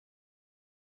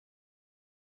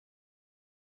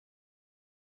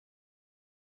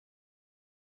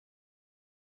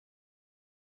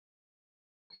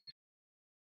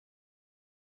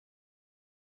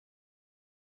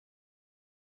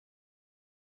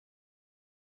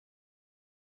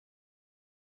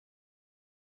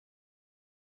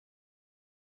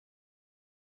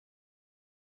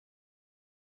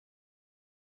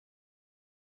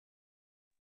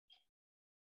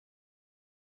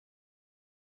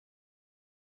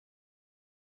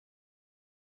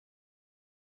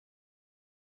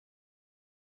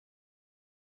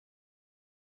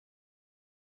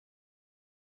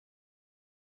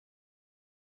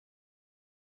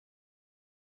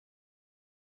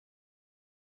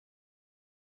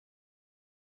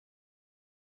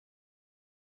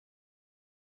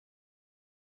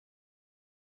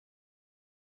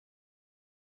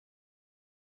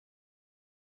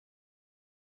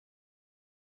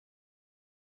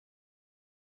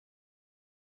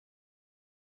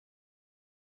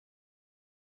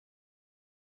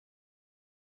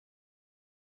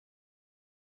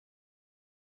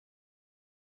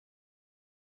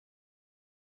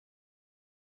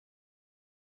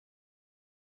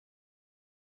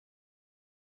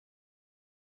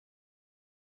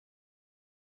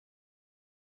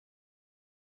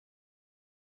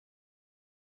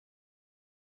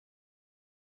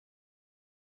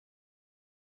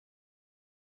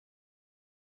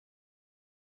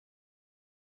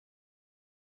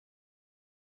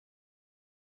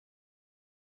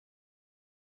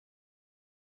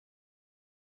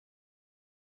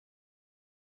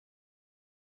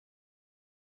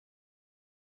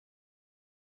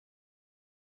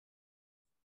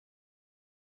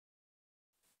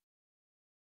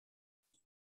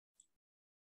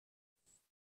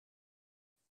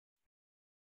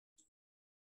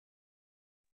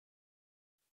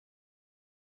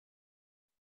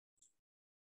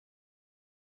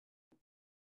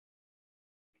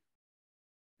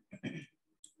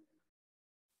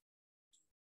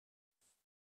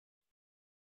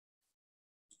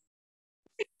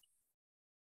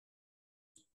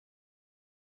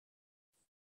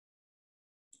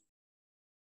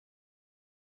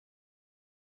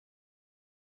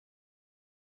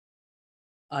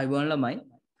අයිබෝන් ළමයි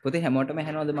පුතේ හැමෝටම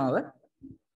ඇහෙනවද මාව?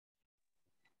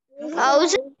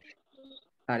 අවුස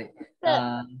හරි.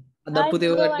 අද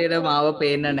පුතේ ඔයගොල්ලන්ට මාව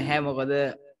පේන්න නැහැ මොකද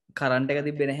කරන්ට් එක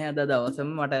තිබ්බේ නැහැ අද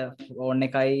දවසම මට ෆෝන්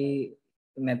එකයි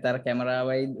නැතර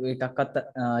කැමරාවයි එකක්වත්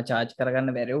charge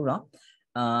කරගන්න බැරි වුණා.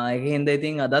 ඒකෙන් හින්දා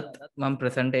ඉතින් අදත් මම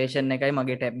ප්‍රසන්ටේෂන් එකයි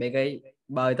මගේ ටැබ් එකයි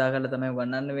භාවිතා කරලා තමයි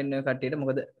උගන්වන්න වෙන්නේ ඔය කට්ටියට.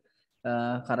 මොකද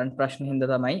කරන්ට් ප්‍රශ්න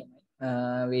හින්දා තමයි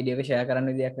වීඩියෝ එක ෂෙයා කරන්න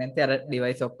විදියක් නැත්තේ. අර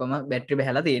ඩිවයිස් ඔක්කොම බැටරි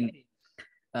බහැලා තියෙන්නේ.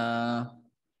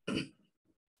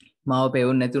 මාව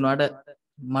පෙවුන් නැති වුණාට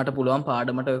මට පුළුවන්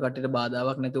පාඩමට ඔය කට්ටියට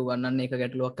බාධාවක් නැතුව උගන්වන්න එක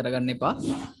ගැටලුවක් කරගන්න එපා.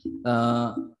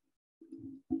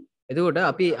 එතකොට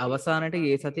අපි අවසානයේ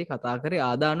ගිය සතියේ කතා කරේ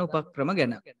ආදාන උපක්‍රම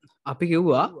ගැන. අපි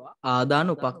කිව්වා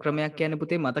ආදාන උපක්‍රමයක් කියන්නේ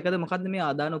පුතේ මතකද මොකද්ද මේ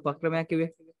ආදාන උපක්‍රමයක් කිව්වේ?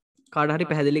 කාට හරි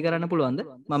පැහැදිලි කරන්න පුළුවන්ද?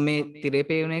 මම මේ තිරේ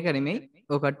පේන එක නෙමෙයි.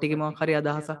 ඔය කට්ටියගේ මොකක් හරි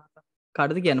අදහසක්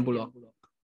කාටද කියන්න පුළුවන්?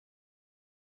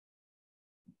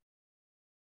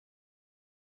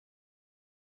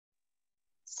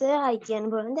 සර් කියන්න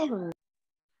බලන්න දැහුණා.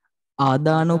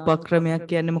 ආදාන උපක්‍රමයක්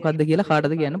කියන්නේ මොකද්ද කියලා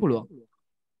කාටද කියන්න පුළුවන්?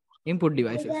 input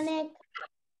devices.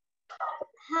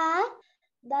 හා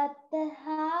දත්ත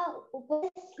හා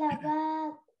උපදෙස් ලබා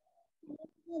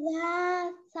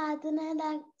සාධන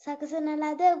සකසන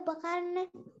ලද උපකරණ.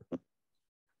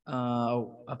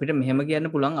 අපිට මෙහෙම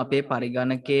කියන්න පුළුවන් අපේ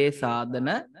පරිගණකයේ සාධන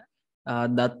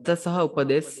දත්ත සහ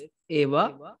උපදෙස් ඒවා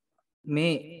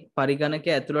මේ පරිගණකය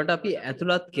ඇතුළට අපි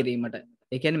ඇතුළත් කිරීමට.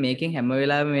 ඒ කියන්නේ මේකෙන් හැම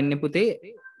වෙලාවෙම වෙන්නේ පුතේ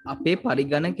අපේ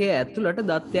පරිගණකයේ ඇතුළට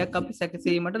දත්තයක් අපි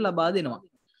සැකසීමට ලබා දෙනවා.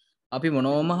 අපි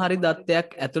මොනෝම හරි දත්තයක්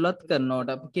ඇතුළත් කරනකොට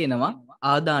අපි කියනවා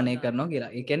ආදානය කරනවා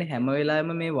කියලා. ඒ කියන්නේ හැම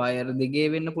වෙලාවෙම මේ වයර් දිගේ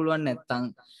වෙන්න පුළුවන් නැත්තම්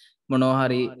මොනවා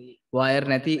හරි වයර්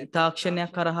නැති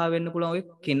තාක්ෂණයක් කරහා වෙන්න පුළුවන්. ඔය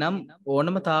කිනම්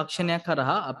ඕනම තාක්ෂණයක්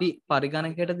කරහා අපි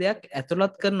පරිගණකයට දෙයක්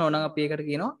ඇතුළත් කරනවා නම් අපි ඒකට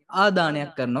කියනවා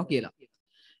ආදානයක් කරනවා කියලා.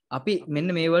 අපි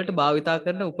මෙන්න මේ වලට භාවිතා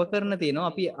කරන උපකරණ තියෙනවා.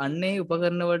 අපි අන්නේ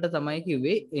උපකරණ වලට තමයි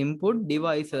කිව්වේ input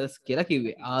devices කියලා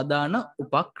කිව්වේ. ආදාන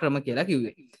උපක්‍රම කියලා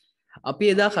කිව්වේ. අපි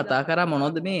එදා කතා කරා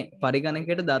මොනවද මේ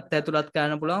පරිගණකයට දත්ත ඇතුළත්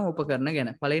කරන්න පුළුවන් උපකරණ ගැන.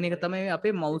 පළවෙනි එක තමයි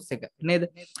අපේ මවුස් එක. නේද?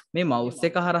 මේ මවුස්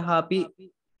එක හරහා අපි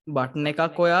බටන්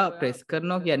එකක් ඔයා ප්‍රෙස්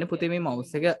කරනවා කියන්නේ පුතේ මේ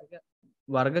මවුස් එක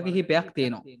වර්ග කිහිපයක්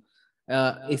තියෙනවා.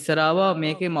 ඉස්සරාව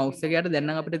මේකේ මවුස් එකයට දැන්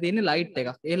නම් අපිට තියෙන්නේ ලයිට්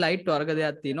එකක්. ඒ ලයිට් වර්ග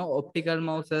දෙකක් තියෙනවා. ඔප්ටිකල්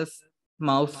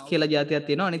මවුස් කියලා જાතියක්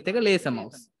තියෙනවා. අනිත් එක ලේසර්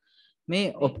මවුස්.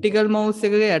 මේ ඔප්ටිකල් මවුස්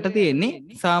එකේ යට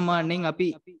තියෙන්නේ සාමාන්‍යයෙන් අපි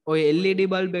ඔය LED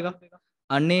බල්බ් එක.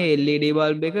 අන්නේ LED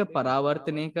බල්බ් එක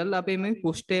පරාවර්තනය කරලා අපේ මේ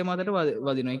කුෂ්ඨය මතට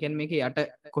වදිනවා. ඒ කියන්නේ මේකේ යට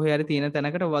කොහේ හරි තියෙන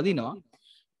තැනකට වදිනවා.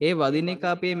 ඒ වදින එක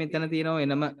අපේ මෙතන තියෙනවා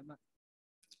එනම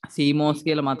CMOS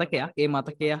කියලා මතකයක්. ඒ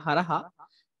මතකය හරහා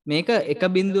මේක එක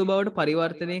බිඳුව බවට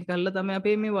පරිවර්තනය කරලා තමයි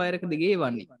අපේ මේ වයර් එක දිගේ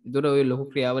එවන්නේ. ඒතර ඔය ලොකු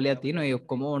ක්‍රියාවලියක් තියෙනවා. ඒ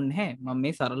ඔක්කොම ඕනේ නැහැ. මම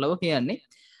මේ සරලව කියන්නේ.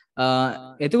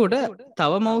 එතකොට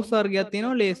තව මවුස් වර්ගයක්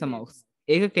තියෙනවා ලේසර් මවුස්.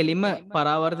 ඒක කෙලින්ම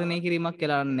පරාවර්තනය කිරීමක්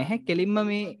කියලා නැහැ. කෙලින්ම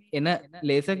මේ එන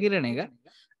ලේසර් කිරණ එක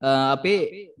අපේ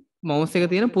මවුස් එක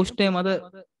තියෙන පුෂ්ඨය මත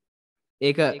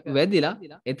ඒක වැදිලා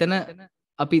එතන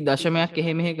අපි දශමයක්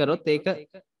එහෙ මෙහෙ කරොත් ඒක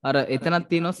අර එතනක්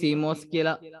තියෙනවා CMOS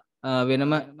කියලා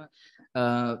වෙනම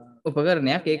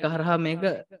උපකරණයක්. ඒක හරහා මේක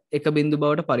එක බිඳු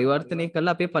බවට පරිවර්තනය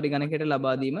කරලා අපේ පරිගණකයට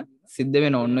ලබා දීම සිද්ධ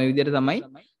වෙනවා. ඔන්න ඔය විදිහට තමයි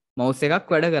මවුස්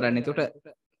එකක් වැඩ කරන්නේ. ඒකට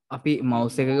අපි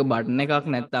මවුස් එකක බටන්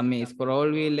එකක් නැත්තම් මේ ස්ක්‍රෝල්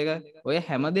වීල් එක ඔය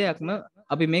හැම දෙයක්ම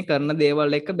අපි මේ කරන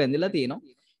දේවල් එක්ක බැඳලා තියෙනවා.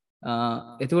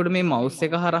 එතකොට මේ මවුස්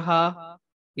එක හරහා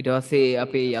ඊට පස්සේ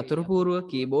අපේ යතුරු පූර්ව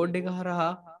කීබෝඩ් එක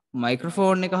හරහා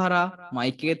මයික්‍රොෆෝන් එක හරහා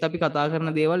මයික් එකෙත් අපි කතා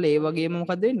කරන දේවල් ඒ වගේම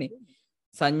මොකද වෙන්නේ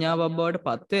සංඥාවක් බවට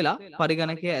පත් වෙලා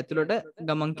පරිගණකය ඇතුළට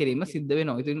ගමන් කිරීම සිද්ධ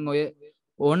වෙනවා. ඉතින් ඔය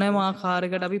ඕනෑම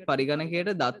ආකාරයකට අපි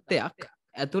පරිගණකයට දත්තයක්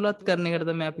ඇතුළත් කරන එකට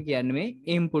තමයි අපි කියන්නේ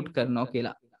මේ ඉන්පුට් කරනවා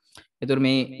කියලා. එතකොට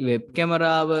මේ වෙබ්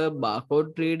කැමරාව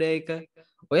බාකෝඩ් රීඩර් එක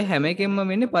ඔය හැම එකෙන්ම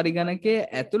වෙන්නේ පරිගණකයේ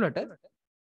ඇතුළට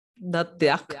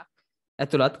දත්තයක්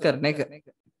ඇතුළත් කරන එක.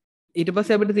 ඊට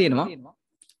පස්සේ අපිට තියෙනවා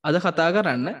අද කතා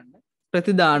කරන්න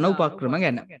ප්‍රතිදාන උපක්‍රම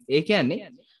ගැන. ඒ කියන්නේ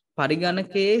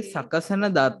පරිගණකයේ සකසන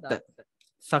දත්ත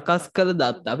සකස් කළ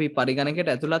දත්ත අපි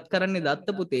පරිගණකයට ඇතුළත් කරන්නේ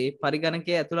දත්ත පුතේ.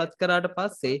 පරිගණකයේ ඇතුළත් කරාට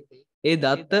පස්සේ ඒ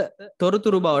දත්ත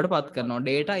තොරතුරු බවට පත් කරනවා.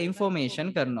 data information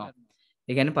කරනවා.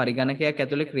 ඒ කියන්නේ පරිගණකයක්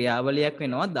ඇතුලේ ක්‍රියාවලියක්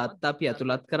වෙනවා. දත්ත අපි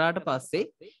ඇතුළත් කරාට පස්සේ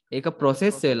ඒක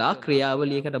process වෙලා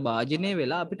ක්‍රියාවලියකට භාජනය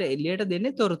වෙලා අපිට එළියට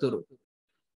දෙන්නේ තොරතුරු.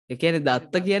 ඒ කියන්නේ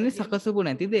දත්ත කියන්නේ සකසපු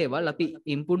නැති දේවල්. අපි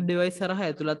input device හරහා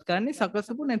ඇතුළත් කරන්නේ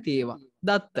සකසපු නැති ඒවා.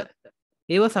 දත්ත.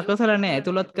 ඒව සකසලා නැහැ.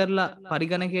 ඇතුළත් කරලා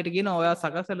පරිගණකයට කියන ඔයා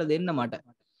සකසලා දෙන්න මට.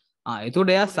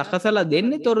 එතකොට එයා සකසලා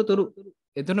දෙන්නේ තොරතුරු.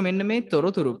 එතන මෙන්න මේ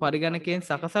තොරතුරු පරිගණකයෙන්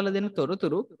සකසලා දෙන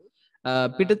තොරතුරු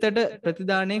පිටතට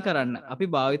ප්‍රතිදානය කරන්න අපි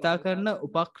භාවිතා කරන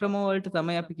උපක්‍රම වලට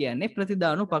තමයි අපි කියන්නේ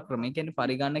ප්‍රතිදාන උපක්‍රම. ඒ කියන්නේ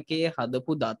පරිගණකයේ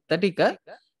හදපු දත්ත ටික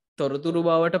තොරතුරු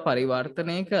බවට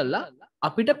පරිවර්තනය කරලා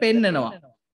අපිට පෙන්නනවා.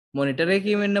 මොනිටර්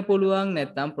එකකින් වෙන්න පුළුවන්,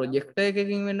 නැත්නම් ප්‍රොජෙක්ටර්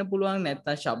එකකින් වෙන්න පුළුවන්,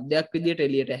 නැත්නම් ශබ්දයක් විදියට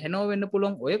එළියට ඇහෙනව වෙන්න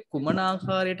පුළුවන්. ඔය කුමන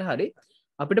ආකාරයට හරි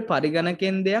අපිට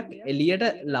පරිගණකෙන් දෙයක් එළියට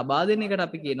ලබා දෙන එකට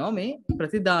අපි කියනවා මේ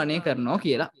ප්‍රතිදානය කරනවා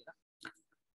කියලා.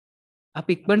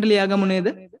 අපි ඉක්මනට ලියාගමු නේද?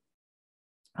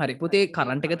 හරි පුතේ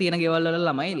කරන්ට් එක තියෙන ගෙවල් වල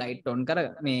ළමයි ලයිට් ඔන් කර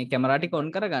මේ කැමරා ටික ඔන්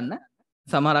කරගන්න.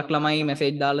 සමහරක් ළමයි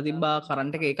මැසේජ් දාලා තිබ්බා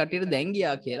කරන්ට් එක ඒ කට්ටියට දැන්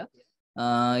ගියා කියලා.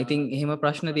 ඉතින් එහෙම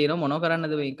ප්‍රශ්න තියෙනවා මොනව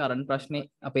කරන්නද මේ කරන්ට් ප්‍රශ්නේ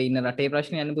අපේ ඉන්න රටේ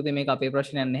ප්‍රශ්නයක් නේ පුතේ මේක අපේ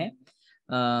ප්‍රශ්නයක් නැහැ.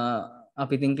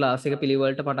 අපි ඉතින් ක්ලාස් එක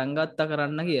පිළිවෙලට පටන් ගත්තා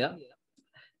කරන්න කියලා.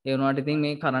 ඒ වුණාට ඉතින්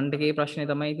මේ කරන්ට් එකේ ප්‍රශ්නේ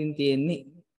තමයි ඉතින් තියෙන්නේ.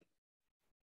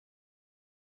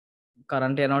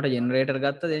 කරන්ට් යනකොට ජෙනරේටර්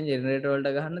ගත්තා දැන් ජෙනරේටර්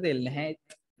වලට ගහන්න තෙල් නැහැ.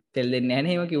 තෙල් දෙන්නේ නැහැ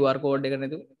නේ එහෙම QR කෝඩ් එක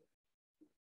නැතුව.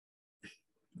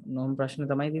 නොම් ප්‍රශ්න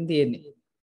තමයි ඉතින් තියෙන්නේ.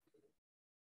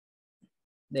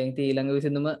 දැන් ඉතින් ඊළඟ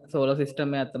විසඳුම සෝලර්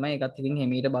සිස්ටම් එකක් තමයි. ඒකත් ඉතින්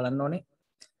හිමීට බලන්න ඕනේ.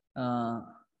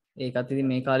 ඒකත් ඉතින්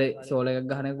මේ කාලේ සෝලර් එකක්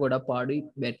ගහන එක ගොඩක් පාඩුයි.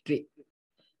 බැටරි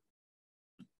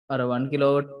අර 1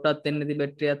 කිලෝවොට්ටත් එන්නේ නැති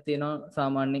බැටරියක් තියෙනවා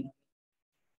සාමාන්‍යයෙන්.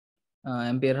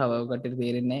 ඇම්පියර් හවර් කටට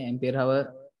තේරෙන්නේ නැහැ. ඇම්පියර් හවර්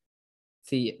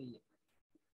 100.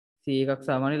 100 එකක්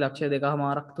සාමාන්‍ය ලක්ෂ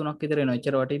 2මාරක් 3ක් විතර වෙනවා.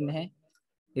 එච්චර වටින්නේ නැහැ.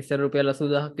 ඉස්සර රුපියල්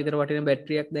 80000ක් විතර වටින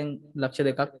බැටරියක් දැන් ලක්ෂ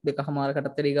 2ක් 2මාරකටත්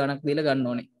වැඩි ගාණක් දීලා ගන්න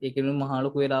ඕනේ. ඒකෙනුම මහ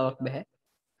ලොකු වෙලාවක් බෑ.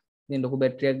 ඉතින් ලොකු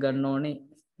බැටරියක් ගන්න ඕනේ.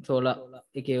 සෝලාර්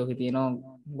එකේ ඔකේ තියෙනවා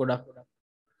ගොඩක්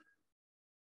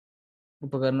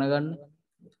උපකරණ ගන්න.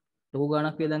 ලොකු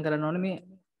ගාණක් වේදම් කරන්න ඕනේ මේ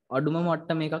අඩුම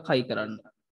මට්ටම එකක් හයි කරන්න.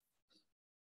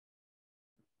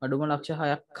 අඩුම ලක්ෂ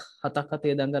 6ක් 7ක් අත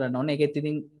වේදම් කරන්න ඕනේ. ඒකෙත්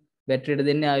ඉතින් බැටරියට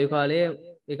දෙන්නේ ආයු කාලය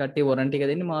ඒ කට්ටිය වොරන්ටි එක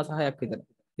දෙන්නේ මාස 6ක් විතර.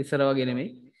 ඉස්සර වගේ නෙමෙයි.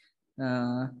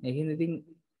 ඒකින් ඉතින්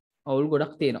අවුල්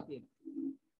ගොඩක් තියෙනවා.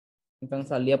 නිකන්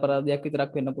සල්ලි අපරාධයක්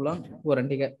විතරක් වෙන්න පුළුවන්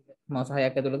වොරන්ටි එක මාස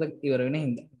 6ක් ඇතුළත ඉවර වෙන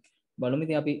හින්දා. බලමු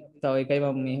ඉතින් අපි තව එකයි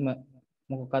මම මෙහෙම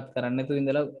මොකක්වත් කරන්නේ නැතුව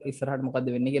ඉඳලා ඉස්සරහට මොකද්ද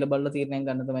වෙන්නේ කියලා බලලා තීරණයක්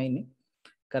ගන්න තමයි ඉන්නේ.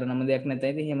 කරනම දෙයක්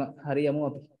නැත්නම් ඉතින් එහෙම හරියමු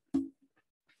අපි.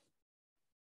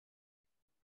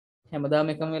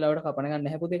 හැමදාම එකම වෙලාවට කපන ගන්න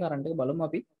නැහැ පුතේ කරන්ට් එක බලමු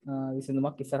අපි.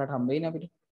 විසඳුමක් ඉස්සරහට හම්බ වෙයිනේ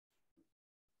අපිට.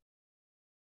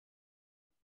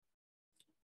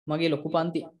 මගේ ලොකු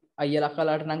පන්ති අයියලා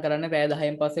අක්කලාට නම් කරන්නේ රෑ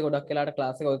 10න් පස්සේ ගොඩක් වෙලාවට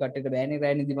ක්ලාස් එක ඔය කට්ටියට බෑනේ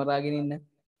රෑ නිදි මරාගෙන ඉන්න.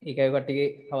 ඒකයි ඔය කට්ටියගේ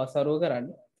අවස්වරුව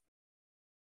කරන්නේ.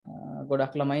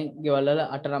 ගොඩක් ළමයි ගෙවල් වල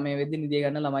 8 9 වෙද්දි නිදි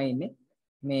ගන්න ළමයි ඉන්නේ.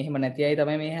 මේ එහෙම නැති අය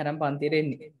තමයි මේ හැරම් පන්තියට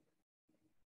එන්නේ.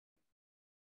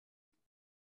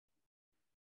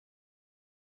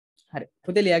 හරි.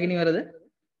 පුතේ ලියාගෙන ඉවරද?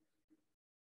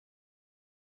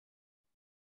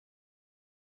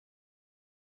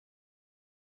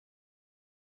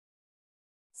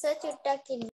 සර් චුට්ටක්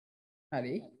ඉන්න.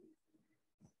 හරි.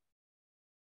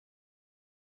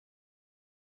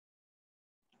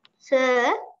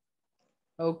 සර්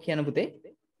ඔව් කියන පුතේ.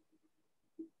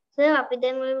 සර් අපි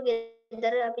දැන් ඔය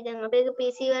ගෙදර අපි දැන් අපේ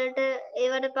PC වලට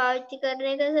ඒවට පාවිච්චි කරන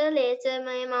එක සර් ලේසර්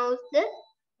මේ මවුස්ද?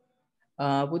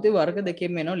 පුතේ වර්ග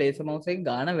දෙකෙන් වෙනවා ලේසර් මවුස් එකේ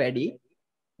ගාණ වැඩි.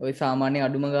 ওই සාමාන්‍ය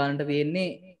අඩුම ගානට තියෙන්නේ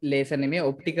ලේසර් නෙමෙයි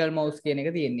ඔප්ටිකල් මවුස් කියන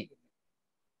එක තියෙන්නේ.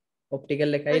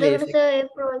 ඔප්ටිකල් එකයි එතකොට ලේසර්. සර් ඒ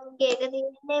ප්‍රොජෙක්ට් එක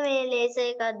තියෙන්නේ මේ ලේසර්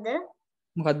එකක්ද?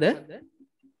 මොකද්ද?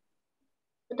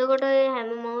 එතකොට ඔය හැම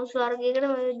මවුස්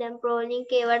වර්ගයකටම ඔය දැන්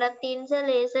ප්‍රෝලින්ක් ඒවටත් තියෙන සර්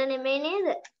ලේසර් නෙමෙයි නේද?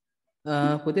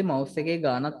 පුතේ මවුස් එකේ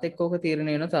ගානත් එක්ක ඕක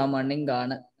තීරණය වෙනවා සාමාන්‍යයෙන්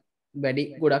ගාන වැඩි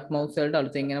ගොඩක් මවුස් වලට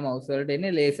අලුතෙන් එන මවුස් වලට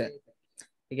එන්නේ ලේසර්.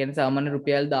 ඒ කියන්නේ සාමාන්‍ය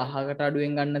රුපියල් 1000කට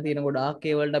අඩුවෙන් ගන්න තියෙන ගොඩාක්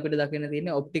ඒ වලට අපිට දකින්න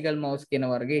තියෙන්නේ ඔප්ටිකල් මවුස් කියන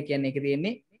වර්ගය. ඒ කියන්නේ ඒකේ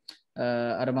තියෙන්නේ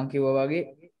අර මං කිව්වා වගේ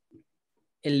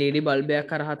LED බල්බයක්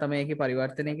කරහා තමයි ඒකේ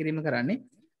පරිවර්තනය කිරීම කරන්නේ.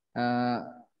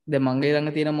 දැන් මගේ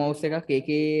ළඟ තියෙන මවුස් එකක්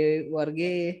ඒකේ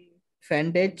වර්ගයේ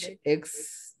Fantech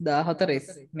X14S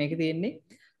මේකේ තියෙන්නේ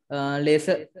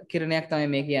ලේසර් කිරණයක් තමයි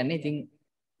මේ කියන්නේ. ඉතින්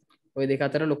ওই දෙක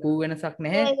අතර ලොකු වෙනසක්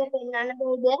නැහැ. ඒක පෙන්වන්න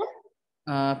බෑද?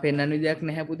 පෙන්වන්න විදියක්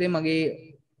නැහැ පුතේ. මගේ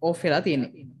ඕෆ් වෙලා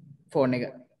තියෙන්නේ ෆෝන් එක.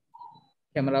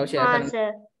 කැමරාව ෂෙයා කරන්න.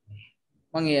 සර්.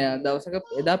 මම දවසක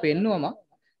එදා පෙන්නුවම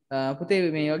පුතේ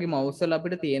මේ වගේ මවුස් වල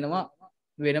අපිට තියෙනවා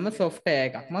වෙනම software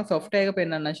එකක්. මම software එක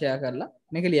පෙන්වන්න ෂෙයා කරලා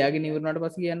මේක ලියාගෙන ඉවරනාට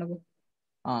පස්සේ කියන්නකෝ.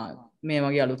 මේ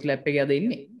මගේ අලුත් ලැප් එකේ අද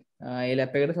ඉන්නේ. ඒ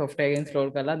ලැප් එකට software එක install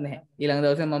කරලා නැහැ. ඊළඟ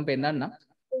දවසේ මම පෙන්වන්නම්.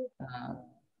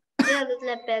 ඒ අලුත්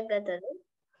ලැප් එකක් ගත්තද?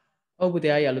 ඔව්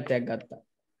පුතේ ආයි අලුත් එකක් ගත්තා.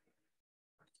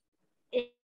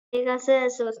 ඒක සර්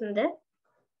සෝස්නද?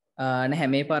 නැහැ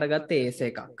මේ පාර ගත්තේ ඒස්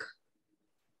එකක්.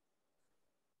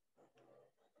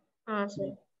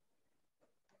 සර්.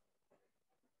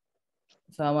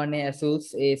 සාමාන්‍ය Asus,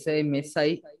 Acer,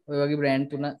 MSI ඔය වගේ බ්‍රෑන්ඩ්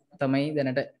තුන තමයි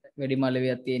දැනට වැඩිම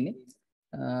ලෙවියක් තියෙන්නේ.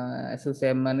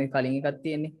 SUSM කලින් එකක්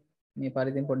තියෙන්නේ. මේ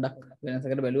පරිදිම පොඩ්ඩක්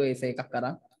වෙනසකට බැලුවා ඒස එකක්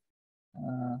අරන්.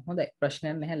 හොඳයි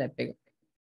ප්‍රශ්නයක් නැහැ ලැප් එක.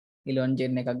 11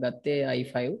 gen එකක් ගත්තේ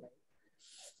i5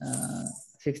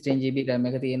 16GB RAM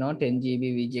එක තියෙනවා 10GB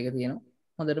VG එක තියෙනවා.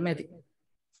 හොඳටම ඇති.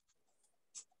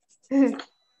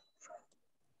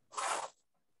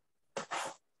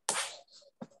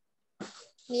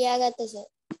 ලියාගත්තා සර්.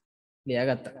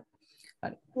 ලියාගත්තා.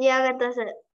 හරි. ලියාගත්තා සර්.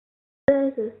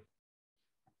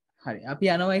 හරි. අපි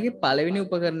යනවා ඒකේ පළවෙනි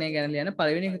උපකරණය ගැන ලියන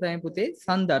පළවෙනි එක තමයි පුතේ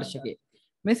සංදර්ශකය.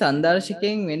 මේ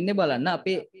සංදර්ශකයෙන් වෙන්නේ බලන්න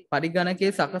අපේ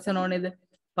පරිගණකයේ සකසනව නේද?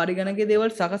 පරිගණකයේ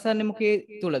දේවල් සකසන්නේ මොකේ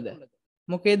තුලද?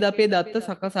 මොකේද අපේ දත්ත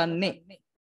සකසන්නේ?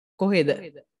 කොහෙද?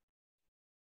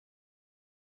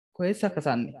 කොහෙද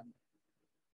සකසන්නේ?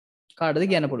 කාටද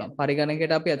කියන්න පුළුවන්?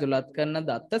 පරිගණකයට අපි ඇතුළත් කරන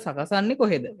දත්ත සකසන්නේ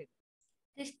කොහෙද?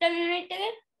 සිස්ටම් යුනිට්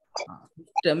එකේ.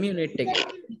 සිස්ටම් යුනිට් එකේ.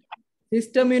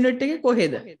 සිස්ටම් යුනිට් එකේ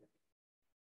කොහෙද?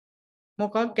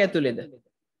 මොකක් ඇතුළේද?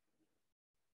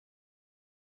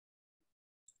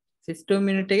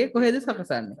 සිස්ටම් යුනිට් එකේ කොහෙද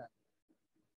සකසන්නේ?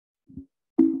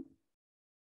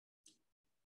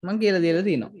 මම කියලා දෙලා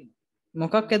තියෙනවා.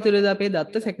 මොකක් ඇතුළේද අපේ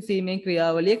දත්ත සැකසීමේ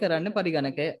ක්‍රියාවලිය කරන්න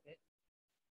පරිගණකය?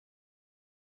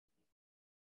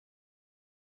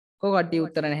 කො කට්ටිය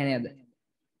උත්තර නැහැ නේද?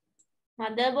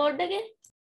 මදර්බෝඩ් එකේ.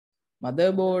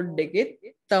 මදර්බෝඩ් එකේ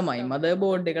තමයි.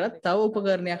 මදර්බෝඩ් එකට තව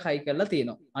උපකරණයක් හයි කරලා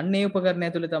තියෙනවා. අන්න ඒ උපකරණය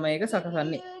ඇතුළේ තමයි ඒක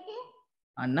සකසන්නේ.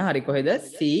 අන්න හරි කොහෙද?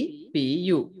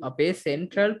 CPU. අපේ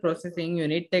Central Processing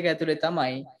Unit එක ඇතුළේ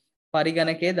තමයි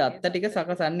පරිගණකයේ දත්ත ටික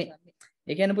සකසන්නේ.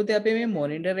 ඒ කියන්නේ පුතේ අපි මේ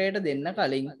මොනිටරයට දෙන්න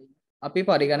කලින් අපි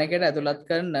පරිගණකයට ඇතුළත්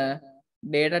කරන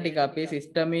data ටික අපේ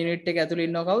system unit එක ඇතුළේ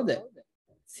ඉන්නව කවුද?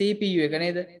 CPU එක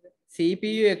නේද?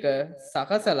 CPU එක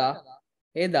සකසලා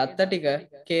ඒ දත්ත ටික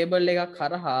කේබල් එකක්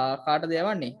කරහා කාටද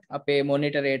යවන්නේ? අපේ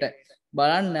මොනිටරයට.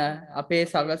 බලන්න අපේ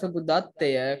සකසපු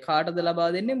දත්තය කාටද ලබා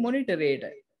දෙන්නේ? මොනිටරයට.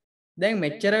 දැන්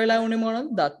මෙච්චර වෙලා වුණේ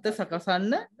මොනවද? දත්ත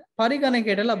සකසන්න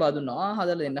පරිගණකයට ලබා දුන්නා.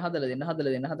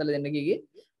 හදලා දෙන්න කිව්වේ.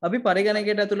 අපි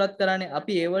පරිගණකයට ඇතුළත් කරන්නේ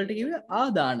අපි ඒ වලට කිව්වේ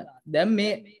ආදාන. දැන්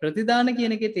මේ ප්‍රතිදාන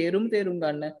කියන එකේ තේරුම්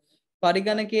ගන්න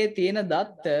පරිගණකයේ තියෙන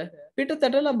දත්ත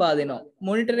පිටතට ලබා දෙනවා.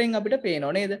 මොනිටරෙන් අපිට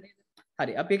පේනව නේද?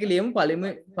 හරි. අපි ඒක ලියමු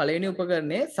පළවෙනි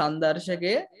උපකරණයේ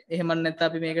සංදර්ශකය. එහෙම නැත්නම්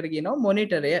අපි මේකට කියනවා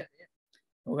මොනිටරය.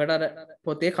 ඔකට අර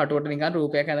පොතේ කටුවට නිකන්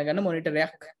රූපයක් ඇඳගන්න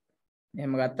මොනිටරයක්.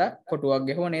 එහෙම ගත්තා කොටුවක්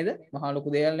ගහුව නේද? මහා ලොකු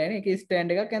දෙයක් නෑනේ. ඒකේ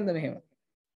ස්ටෑන්ඩ් එකක් ඇඳ මෙහෙම.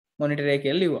 මොනිටරය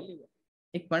කියලා ලිව්වා.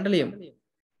 ඉක්මනට ලියමු.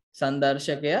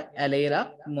 සංදර්ශකය, ඇලේරක්,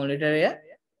 මොනිටරය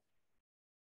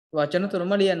වචන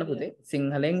තුනම ලියන්න පුතේ.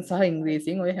 සිංහලෙන් සහ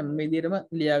ඉංග්‍රීසියෙන් ඔය හැම විදිහටම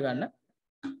ලියා ගන්න.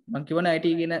 මම කියවන IT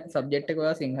කියන සබ්ජෙක්ට් එක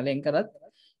ඔයා සිංහලෙන් කරත්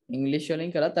ඉංග්‍රීසි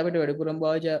වලින් කරත් අපිට වැඩිපුරම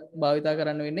භාවිතා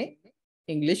කරන්න වෙන්නේ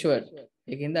ඉංග්‍රීසි වර්ඩ්.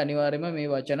 ඒකින්ද අනිවාර්යයෙන්ම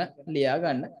මේ වචන ලියා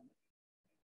ගන්න.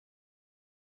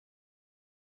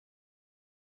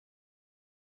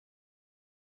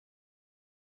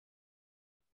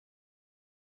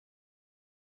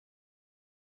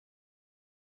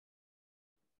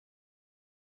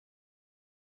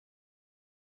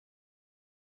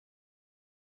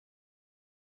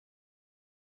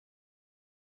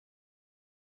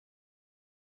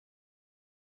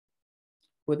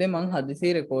 පුතේ මං හදිසි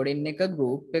රෙකෝඩින් එක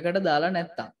ගෲප් එකට දාලා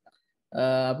නැත්තම්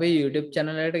අපේ YouTube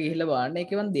channel එකට ගිහිල්ලා බලන්න.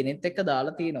 ඒකේ මං දිනෙත් එක්ක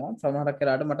දාලා තිනවා. සමහරක්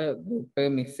වෙලාවට මට ගෲප් එක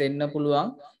මිස් වෙන්න පුළුවන්.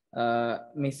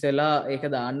 මිස් වෙලා ඒක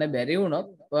දාන්න බැරි වුණොත්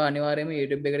ඔය අනිවාර්යයෙන්ම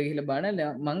YouTube එකට ගිහිල්ලා බලන්න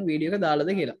මං වීඩියෝ එක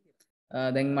දාලාද කියලා.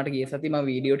 දැන් මට ගිය සතියේ මම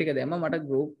වීඩියෝ ටික දැම්මා. මට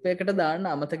ගෲප් එකට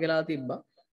දාන්න අමතක වෙලා තිබ්බා.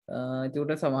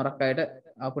 ඒකට සමහරක් අයට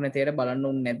ආපු නැතේට බලන්න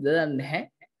උන්නේ නැද්ද දන්නේ නැහැ.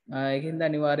 ඒකින්ද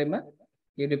අනිවාර්යයෙන්ම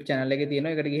YouTube channel එකේ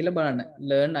තියෙනවා. ඒකට ගිහිල්ලා බලන්න.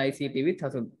 Learn ICT with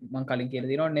Hasun. මම කලින්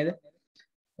කියලා දිනව නේද?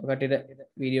 ඔකටට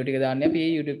වීඩියෝ ටික දාන්නේ අපි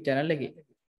YouTube channel එකේ.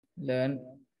 Learn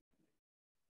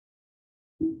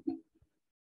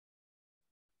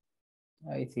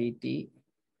ICT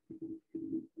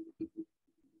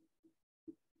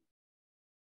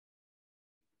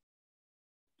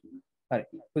හරි.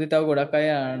 පුතේ තව ගොඩක් අය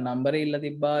නම්බර් ඉල්ල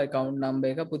තිබ්බා account number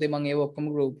එක. පුතේ මම ඒව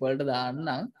ඔක්කොම group වලට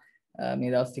දාන්නම්.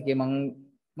 මේ දවස් ටිකේ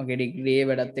මගේ ඩිග්‍රී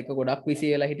වැඩත් එක්ක ගොඩක් බිසි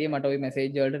වෙලා හිටියේ. මට ওই මැසේජ්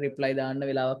වලට රිප්ලයි දාන්න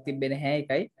වෙලාවක් තිබ්බේ නැහැ.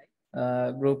 ඒකයි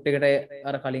ගෲප් එකට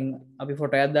අර කලින් අපි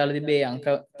ෆොටෝ එකක් දාලා තිබ්බේ. ඒ අංක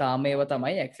තාම ඒව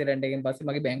තමයි. ඇක්සිඩන්ට් එකෙන් පස්සේ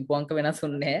මගේ බැංකු අංක වෙනස්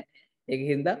වුන්නේ නැහැ.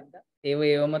 ඒකින්ද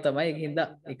ඒවම තමයි. ඒකින්ද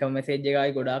එක මැසේජ්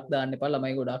එකයි ගොඩක් දාන්න එපා.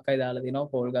 ළමයි ගොඩක් අය දාලා දිනවා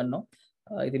කෝල් ගන්නවා.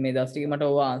 ඉතින් මේ දවස් ටිකේ මට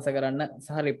ඕවා ආන්සර් කරන්න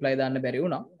සහ රිප්ලයි දාන්න බැරි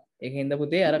වුණා. ඒකින්ද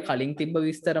පුතේ අර කලින් තිබ්බ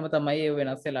විස්තරම තමයි ඒව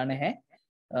වෙනස් වෙලා නැහැ.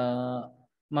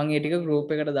 මම ඒ ටික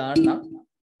ගෲප් එකට දාන්නම්.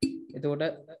 එතකොට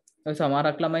ඔය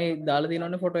සමහරක් ළමයි දාලා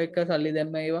තියෙනවනේ ෆොටෝ එක සල්ලි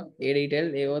දැම්ම ඒවා. ඒ ඩීටේල්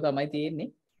ඒව තමයි තියෙන්නේ.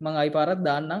 මම ආයි පාරක්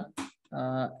දාන්නම්.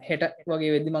 හෙට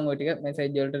වගේ වෙද්දි මම ওই ටික මැසේජ්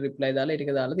වලට රිප්ලයි දාලා ඒ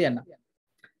ටික දාලා තියන්නම්.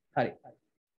 හරි.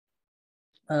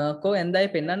 කෝ එන්දයි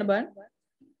පෙන්වන්න බලන්න.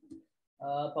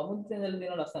 පමුද්දෙන් ඉඳලා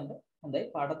තියෙනවා ලස්සනට. හොඳයි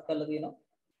පාටත් කරලා තියෙනවා.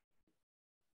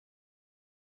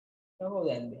 කොහොමද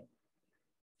යන්නේ?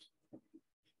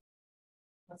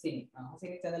 හසිනි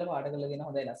ඉඳලා පාට කරලා තියෙනවා.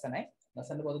 හොඳයි ලස්සනයි.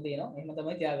 ලස්සනට පොත තියෙනවා. එහෙම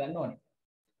තමයි තියාගන්න ඕනේ.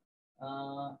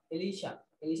 එලිෂා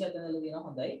ඉඳලා තියෙනවා.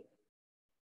 හොඳයි.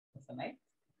 ලස්සනයි.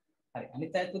 හරි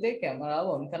අනිත් අයත් පුතේ කැමරාව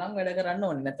ඔන් කරන් වැඩ කරන්න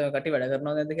ඕනේ. නැත්නම් කටි වැඩ කරනවද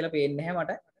නැද්ද කියලා පේන්නේ නැහැ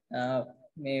මට.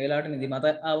 මේ වෙලාවට නිදි මත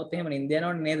ආවොත් එහෙම නිින්ද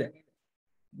යනවනේ නේද?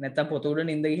 නැත්තම් පොත උඩ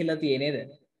නිින්ද ගිහිල්ලා තියෙ නේද?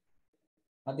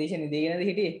 අතීෂ නිදිගෙනද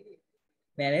හිටියේ?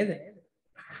 නෑ නේද?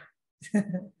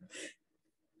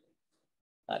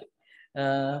 හරි.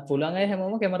 පුළුවන් අය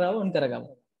හැමෝම කැමරාව ඔන් කරගමු.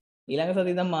 ඊළඟ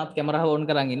සතියේ ඉඳන් මාත් කැමරාව ඔන්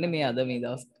කරන් ඉන්නේ. මේ අද මේ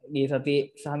දවස් ගිය සතියේ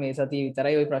සහ මේ සතියේ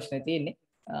විතරයි ওই ප්‍රශ්නේ තියෙන්නේ.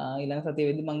 ඊළඟ සතියේ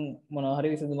වෙද්දි මම මොනවා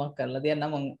හරි විසඳුමක් කරලා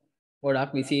දෙන්නම්. මම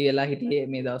ගොඩාක් විසි වෙලා හිටියේ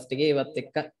මේ දවස් ටිකේ ඒවත්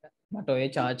එක්ක මට ඔය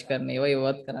charge කරන ඒවා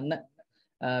ඒවත් කරන්න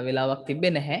වෙලාවක්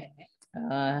තිබ්බේ නැහැ.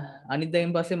 අනිත්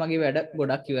දවයින් පස්සේ මගේ වැඩ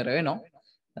ගොඩක් ඉවර වෙනවා.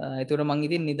 ඒතකොට මං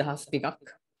ඉතින් නිදහස්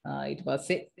ටිකක් ඊට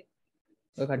පස්සේ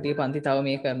ඔය කට්ටිය පන්ති තව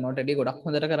මේ කරනවට වැඩිය ගොඩක්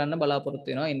හොඳට කරන්න බලාපොරොත්තු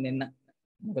වෙනවා එන්න.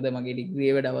 මොකද මගේ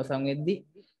ඩිග්‍රී වැඩ අවසන් වෙද්දි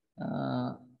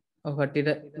ඔය කට්ටියට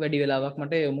වැඩි වෙලාවක්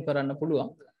මට යොමු කරන්න පුළුවන්.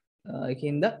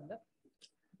 ඒකින්ද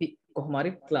අපි කොහොම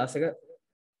හරි ක්ලාස් එක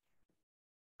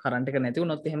කරන්ට් එක නැති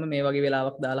වුණොත් එහෙම මේ වගේ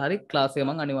වෙලාවක් දාලා හරි ක්ලාස් එක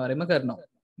මම අනිවාර්යයෙන්ම කරනවා.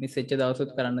 මිස් වෙච්ච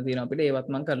දවසුත් කරන්න තියෙනවා අපිට. ඒවත්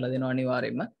මම කරලා දෙනවා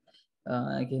අනිවාර්යයෙන්ම.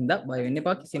 ඒකින්ද බය වෙන්න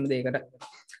එපා කිසිම දෙයකට.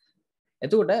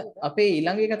 එතකොට අපේ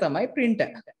ඊළඟ එක තමයි printer.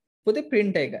 පුතේ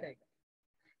printer එක.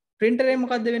 printer එකේ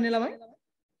මොකද්ද වෙන්නේ ළමයි?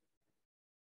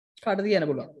 කාටද කියන්න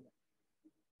පුළුවන්?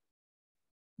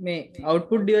 මේ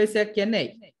output device එකක් කියන්නේ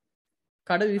ඇයි?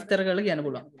 කාටද විස්තර කරලා කියන්න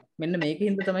පුළුවන්? මෙන්න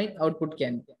මේකෙන්ද තමයි output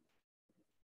කියන්නේ.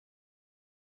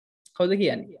 කවුද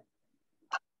කියන්නේ?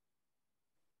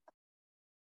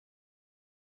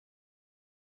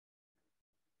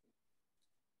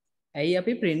 ඇයි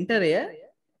අපි printer එක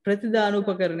ප්‍රතිදාන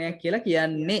උපකරණයක් කියලා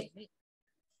කියන්නේ?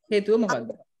 හේතුව මොකද්ද?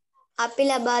 අපි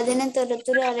ලබා දෙන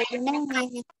තොරතුරු අරගෙන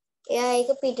මේ එයා ඒක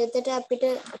පිටතට අපිට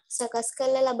සකස්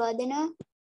කරලා ලබා දෙනවා.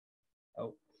 ඔව්.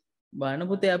 බලන්න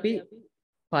පුතේ අපි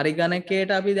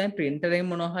පරිගණකයට අපි දැන් printer එකෙන්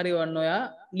මොනවා හරි වන්න ඔයා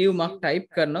ලියුමක් type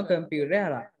කරනවා කම්පියුටරේ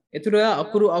හරහා. ඒතර ඔයා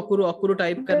අකුරු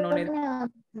type කරනව නේද?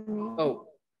 ඔව්.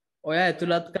 ඔයා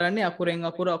ඇතුළත් කරන්නේ අකුරෙන්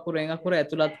අකුර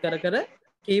ඇතුළත් කර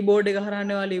කීබෝඩ් එක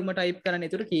හරහානේ ඔයා ලියුම type කරන්නේ.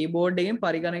 ඒතර කීබෝඩ් එකෙන්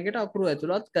පරිගණකයට අකුරු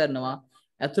ඇතුළත් කරනවා.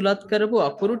 ඇතුළත් කරපු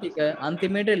අකුරු ටික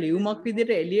අන්තිමේට ලියුමක්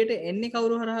විදිහට එළියට එන්නේ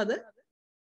කවුරු හරහාද?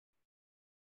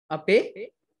 අපේ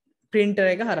printer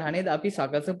එක හරහා නේද? අපි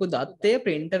සකසපු දත්තය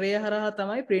printer එක හරහා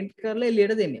තමයි print කරලා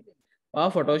එළියට දෙන්නේ.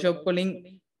 ඔයා Photoshop වලින්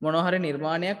මොනවා හරි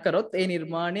නිර්මාණයක් කරොත් ඒ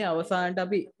නිර්මාණය අවසානට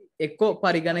අපි එක්ක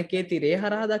පරිගණකයේ තිරේ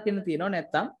හරහා දකින්න තියෙනවා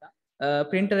නැත්නම්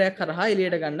printer එකක් හරහා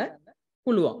එළියට ගන්න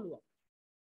පුළුවන්.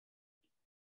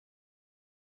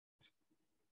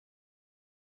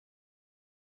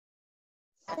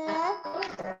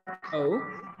 ඔව්.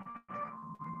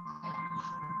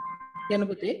 කියන්න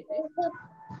පුතේ.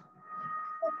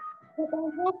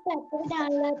 ඩවුන්ලෝඩ්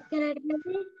කරලා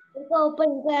ඒක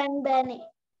ඕපන් කරන්න බෑනේ.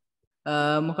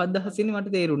 මොකක්ද හසිනි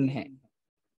මට තේරුන්නේ නැහැ.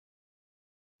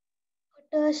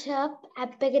 Photoshop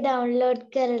app එක ඩවුන්ලෝඩ්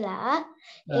කරලා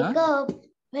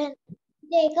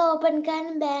ඒක ඕපන්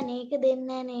කරන්න බෑනේ. ඒක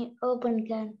දෙන්නේ නැහනේ ඕපන්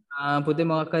කරන්න.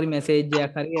 පුතේ මොකක් හරි මැසේජ්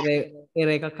එකක් හරි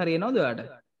එරර් එකක් හරි එනවද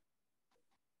ඔයාලට?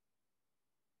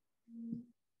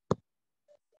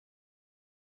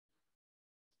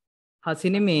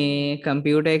 හසිනි මේ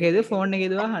කම්පියුටර් එකේද ෆෝන්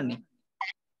එකේද වහන්නේ?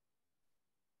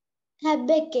 ටැබ්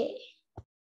එකේ.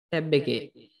 ටැබ් එකේ.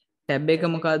 ටැබ් එක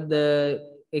මොකද්ද?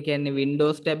 ඒ කියන්නේ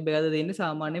Windows ටැබ් එකද තියෙන්නේ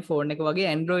සාමාන්‍ය ෆෝන් එක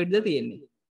වගේ Android ද තියෙන්නේ?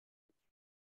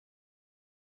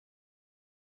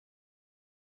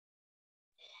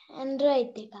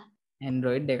 Android එකක්.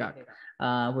 Android එකක්.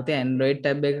 පුතේ Android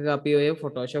ටැබ් එකක අපි ඔය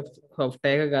Photoshop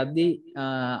software එක ගද්දි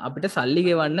අපිට සල්ලි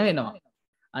ගෙවන්න වෙනවා.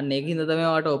 අන්න ඒකින්ද තමයි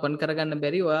ඔයාලට ඕපන් කරගන්න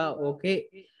බැරි. ඔයා ඕකේ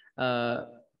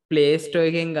Play Store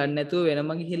එකෙන් ගන්න නැතුව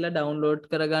වෙනම ගිහිල්ලා ඩවුන්ලෝඩ්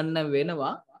කරගන්න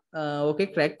වෙනවා.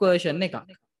 ඕකේ crack version එකක්.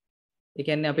 ඒ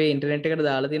කියන්නේ අපේ ඉන්ටර්නෙට් එකට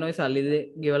දාලා තියෙන ওই සල්ලි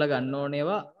ගෙවලා ගන්න ඕන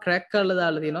ඒවා crack කරලා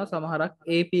දාලා තියෙනවා. සමහරක්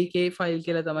APK file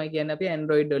කියලා තමයි කියන්නේ අපි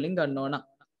Android වලින් ගන්න ඕන.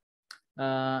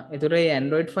 ඒතර ඒ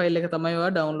Android file එක තමයි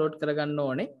ඔයා download කරගන්න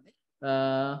ඕනේ.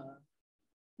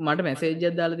 මට message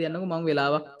එකක් දාලා තියන්නකෝ මම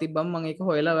වෙලාවක් තිබ්බම මම ඒක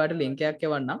හොයලා ඔයාලට link එකක්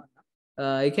එවන්නම්.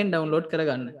 ඒකෙන් download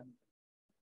කරගන්න.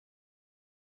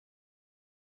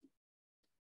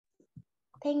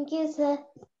 Thank you sir.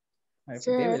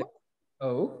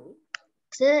 ඔව්.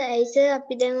 සර් ඇයි සර්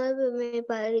අපි දැන් ඔය මේ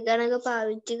පරිගණක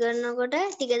පාවිච්චි කරනකොට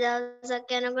ටික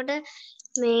දවසක් යනකොට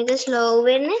මේක ස්ලෝ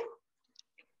වෙන්නේ?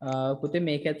 පුතේ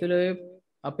මේක ඇතුලේ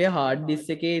අපේ hard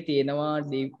disk එකේ තියෙනවා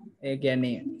ඒ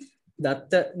කියන්නේ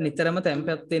දත්ත නිතරම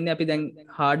තැන්පත් වෙන්නේ අපි දැන්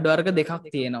හાર્ඩ්වෙයාර් එක දෙකක්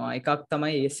තියෙනවා. එකක්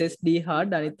තමයි SSD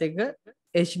hard අනිත් එක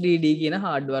HDD කියන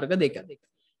හાર્ඩ්වෙයාර් එක දෙක.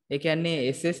 ඒ කියන්නේ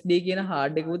SSD කියන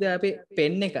hard එක උදේ අපි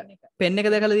පෙන් එක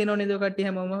දැකලා තියෙනව නේද ඔය කට්ටිය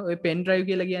හැමෝම ඔය පෙන් ඩ්‍රයිව්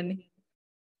කියලා කියන්නේ.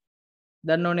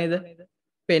 දන්නව නේද?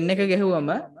 පෙන් එක ගැහුවම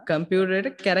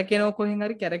කම්පියුටරේට කැරකෙනව කොහෙන්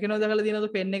හරි කැරකෙනව දැකලා තියෙනවද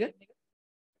පෙන් එක?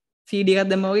 CD එකක්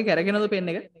දැම්මා වගේ කැරකෙනවද පෙන්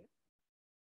එක?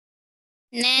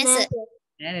 නෑ නෑ සර්. සර්.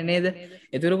 නෑනේ නේද?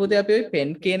 ඒතර පුතේ අපි ওই පෙන්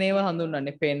කියන ඒවා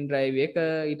හඳුන්වන්නේ පෙන් ඩ්‍රයිව් එක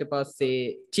ඊට පස්සේ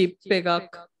චිප්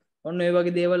එකක් ඔන්න ඔය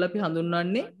වගේ දේවල් අපි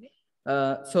හඳුන්වන්නේ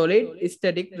solid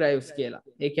static drives කියලා.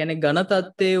 ඒ කියන්නේ ඝන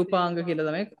තත්ත්වයේ උපාංග කියලා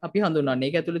තමයි අපි හඳුන්වන්නේ.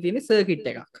 ඒක ඇතුලේ තියෙන සර්කිට්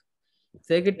එකක්.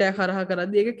 සර්කිට් එක හරහා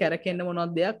කරද්දී ඒක කැරකෙන්න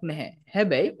මොනවත් දෙයක් නැහැ.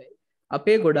 හැබැයි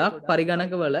අපේ ගොඩාක්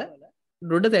පරිගණකවල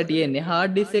රුඩ තැටි එන්නේ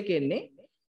hard disk එකේ එන්නේ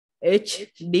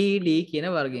HDD කියන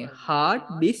වර්ගයෙන් hard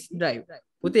disk drive.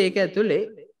 පුතේ ඒක ඇතුලේ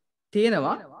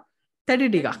තියෙනවා තැටි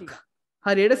ටිකක්.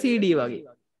 හරියට CD වගේ.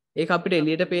 ඒක අපිට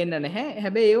එළියට පේන්න නැහැ.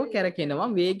 හැබැයි ඒක කැරකෙනවා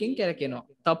වේගෙන් කැරකෙනවා.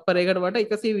 තප්පරයකට වට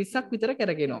 120ක් විතර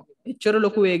කැරකෙනවා. එච්චර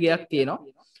ලොකු වේගයක් තියෙනවා.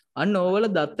 අන්න ඕවල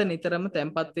දත්ත නිතරම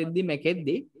තැම්පත් වෙද්දි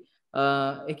මැකෙද්දි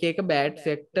එක එක බෑඩ්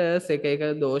සෙක්ටර්ස් එක එක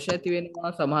දෝෂ ඇති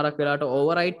වෙනවා. සමහරක් වෙලාවට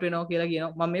ඕවර්රයිට් වෙනවා කියලා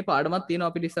කියනවා. මම මේ පාඩමක්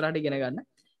තියෙනවා අපිට ඉස්සරහට ඉගෙන ගන්න.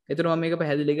 ඒතර මම මේක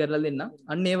පැහැදිලි කරලා දෙන්නම්.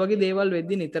 අන්න ඒ වගේ දේවල්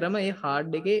වෙද්දි නිතරම මේ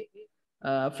හાર્ඩ් එකේ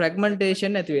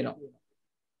ෆ්‍රැග්මන්ටේෂන් ඇති වෙනවා.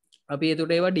 අපි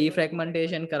එතකොට ඒවා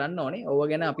ඩීෆ්‍රැග්මන්ටේෂන් කරන්න ඕනේ. ඕව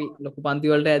ගැන අපි ලොකු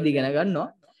පන්ති වලට ඇදී ඉගෙන ගන්නවා.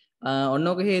 ඔන්න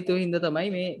ඔක හේතුව හින්දා තමයි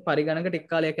මේ පරිගණක ටික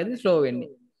කාලයක් ඇද්දි ස්ලෝ වෙන්නේ.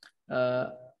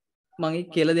 මම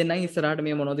කියලා දෙන්නම් ඉස්සරහට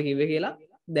මේ මොනවද කිව්වේ කියලා.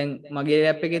 දැන් මගේ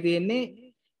ලැප් එකේ තියෙන්නේ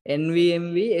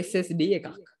NVMe SSD එකක්.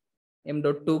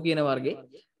 M.2 කියන වර්ගේ.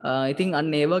 ඉතින්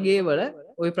අන්න ඒ වගේ වල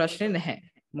ওই ප්‍රශ්නේ නැහැ.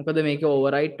 මොකද මේක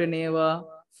ඕවර්රයිට් වෙන ඒවා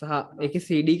සහ ඒකේ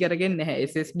CD කරගෙන නැහැ.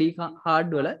 SSD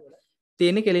hard වල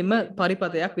තියෙන කෙලින්ම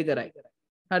පරිපතයක් විතරයි.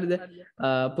 හරිද?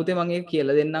 පුතේ මම ඒක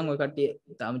කියලා දෙන්නම් ඔය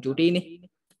කට්ටිය තාම චුටිනේ.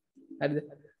 හරිද?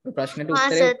 ඔය ප්‍රශ්නෙට හා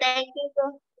උත්තරේ සර් thank you sir.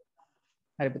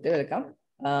 හරි පුතේ වෙල්කම්.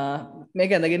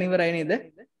 මේක ඇඳගෙන ඉවරයි නේද?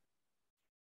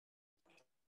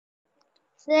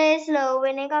 සර් ස්ලෝ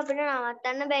වෙන එක අපිට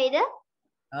නවත්තන්න බැයිද?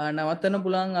 නවත්තන්න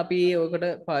පුළුවන් අපි ඔකට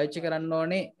පාවිච්චි කරන්න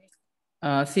ඕනේ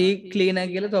C cleaner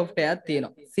කියලා software එකක්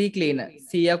තියෙනවා. C cleaner.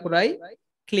 C අකුරයි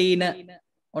cleaner.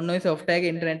 ඔන්න ඔය software එක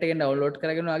ඉන්ටර්නෙට් එකෙන් download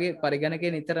කරගෙන ඔයාගේ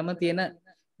පරිගණකයේ නිතරම තියෙන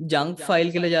ජංක් ෆයිල්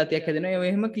කියලා જાතියක් හැදෙනවා. ඒව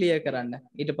එහෙම ක්ලියර් කරන්න.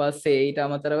 ඊට පස්සේ ඊට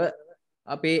අමතරව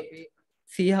අපේ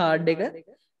C hard එක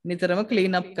නිතරම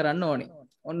ක්ලීන් අප් කරන්න ඕනේ.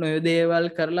 ඔන්න ඔය දේවල්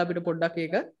කරලා අපිට පොඩ්ඩක්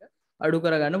ඒක අඩු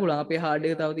කරගන්න පුළුවන්. අපේ hard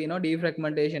එක තව තියෙනවා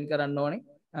ඩීෆ්‍රැග්මන්ටේෂන් කරන්න ඕනේ.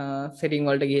 සෙටින්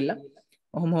වලට ගිහිල්ලා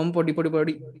ඔහොම පොඩි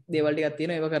දේවල් ටිකක්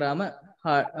තියෙනවා. ඒව කරාම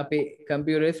අපේ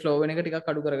කම්පියුටරේ ස්ලෝ වෙන එක ටිකක්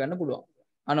අඩු කරගන්න පුළුවන්.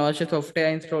 අනවශ්‍ය software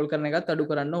install කරන එකත් අඩු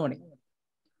කරන්න ඕනේ.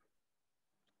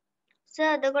 සර්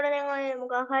එතකොට දැන් ඔය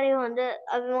මොකක් හරි හොඳ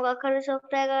අපි මොකක් හරි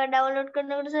software එකක් download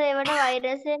කරනකොට සර් ඒවට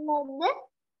virus එන්නේ නැද්ද?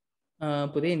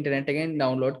 පුතේ ඉන්ටර්නෙට් එකෙන්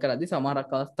ඩවුන්ලෝඩ් කරද්දි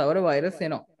සමහරක් අවස්ථාවල වෛරස්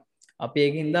එනවා. අපි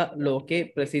ඒකින්ද ලෝකේ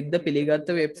ප්‍රසිද්ධ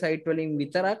පිළිගත් වෙබ්සයිට් වලින්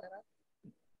විතරක්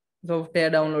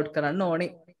software download කරන්න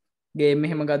ඕනේ. ගේම්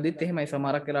එහෙම ගද්දිත් එහෙමයි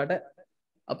සමහරක් වෙලාවට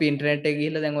අපි ඉන්ටර්නෙට් එකේ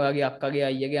ගිහිල්ලා දැන් ඔයාගේ අක්කගේ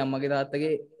අයියගේ අම්මගේ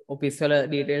තාත්තගේ ඔෆිස් වල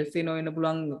ඩීටේල්ස් තියෙනව වෙන්න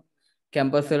පුළුවන්.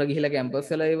 කැම්පස් වල ගිහිල්ලා කැම්පස්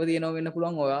වල ඒව තියෙනව වෙන්න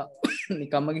පුළුවන්. ඔයා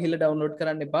නිකම්ම ගිහිල්ලා ඩවුන්ලෝඩ්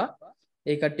කරන්න එපා.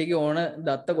 ඒ කට්ටියගේ ඕන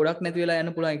දත්ත ගොඩක් නැති වෙලා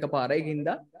යන්න පුළුවන් එකපාරයි. ඒකින්ද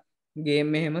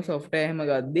ගේම් එහෙම software එහෙම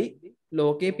ගද්දි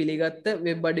ලෝකේ පිළිගත්ත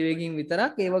වෙබ් අඩවියකින්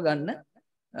විතරක් ඒව ගන්න.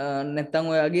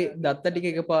 නැත්තම් ඔයාගේ දත්ත ටික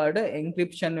එකපාරට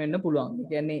එන්ක්‍රිප්ෂන් වෙන්න පුළුවන්. ඒ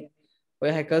කියන්නේ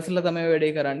ඔය හැකර්ස්ලා තමයි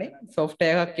වැඩේ කරන්නේ.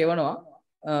 software එකක් එවනවා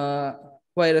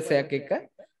වෛරස් එකක් එක්ක.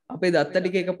 අපේ දත්ත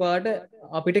ටික එකපාරට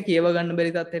අපිට කියව ගන්න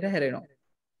බැරි තත්ත්වයට හැරෙනවා.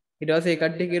 ඊට පස්සේ ඒ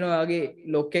කට්ටිය කියනවා ඔයාගේ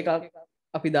ලොක් එකක්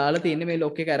අපි දාලා තියෙන්නේ මේ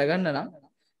ලොක් එක අරගන්න නම්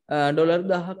ඩොලර්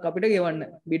 1000ක් අපිට ගෙවන්න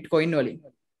බිට්කොයින් වලින්.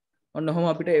 ඔන්න ඔහොම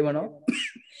අපිට එවනවා.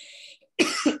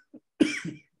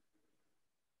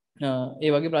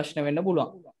 ඒ වගේ ප්‍රශ්න වෙන්න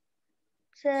පුළුවන්.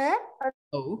 සර්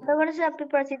ඔව්. එතකොට සර් අපි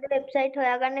ප්‍රසිද්ධ වෙබ්සයිට්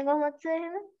හොයාගන්නේ කොහොමද සර්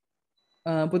එහෙම?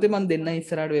 පුතේ මම දෙන්න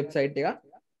ඉස්සරහට වෙබ්සයිට් එකක්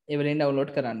ඒ වලින්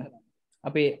ඩවුන්ලෝඩ් කරන්න.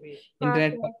 අපේ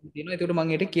ඉන්ටර්නෙට් sir. එකේ තියෙනවා. ඒකට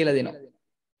මම ඒක කියලා දෙනවා.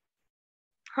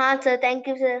 හා සර් thank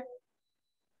you sir.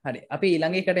 හරි. අපි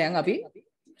ඊළඟ එකට යන් අපි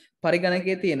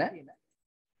පරිගණකයේ තියෙන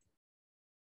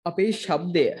අපේ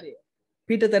ශබ්දය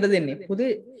පිටතට දෙන්නේ.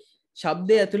 පුතේ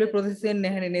ශබ්දය ඇතුලේ ප්‍රොසෙස්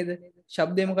වෙන්නේ නැහැ නේද?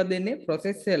 ශබ්දය මොකක්ද වෙන්නේ?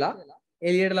 ප්‍රොසෙස් වෙලා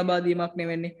එළියට ලබා දීමක්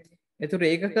නෙවෙන්නේ. ඒතර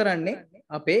ඒක කරන්නේ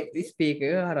අපේ ස්පීකර්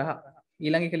එක හරහා.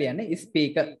 ඊළඟ එක ලියන්නේ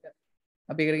ස්පීකර්.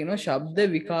 අපි ඒකට කියනවා ශබ්ද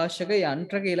විකාශක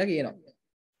යන්ත්‍ර කියලා කියනවා.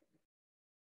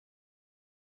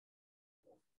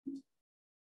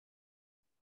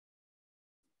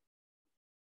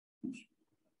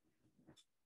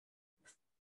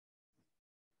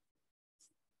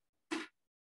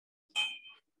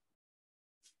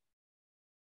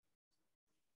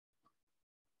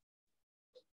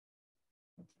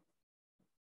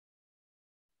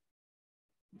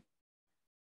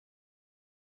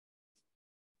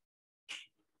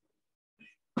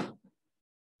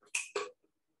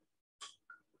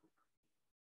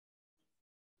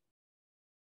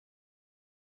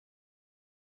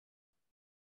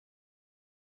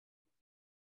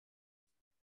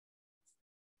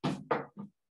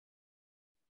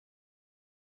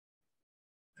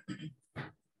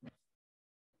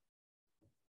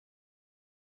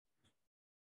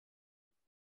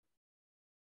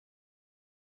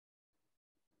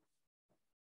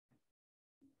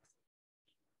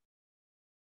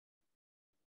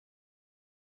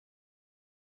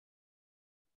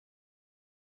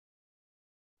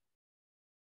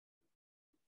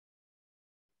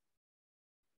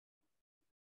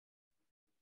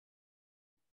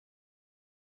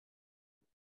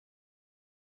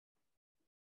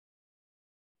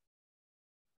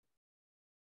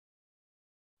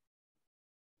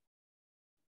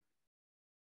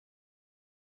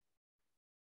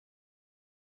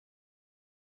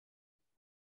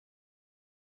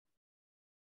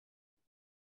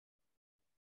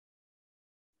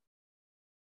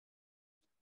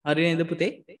 හරි නේද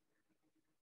පුතේ?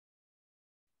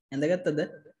 ඇඳගත්තද?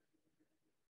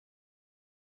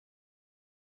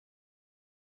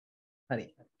 හරි.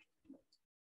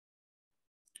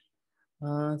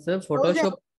 සර් ඔව් සර්.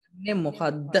 ෆොටෝෂොප් කියන්නේ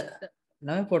මොකද්ද?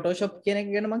 ළමයි ෆොටෝෂොප් කියන එක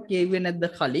ගැන මම කියුවේ නැද්ද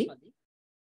කලින්?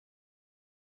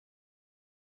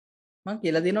 මම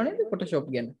කියලා දෙනව නේද ෆොටෝෂොප්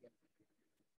ගැන?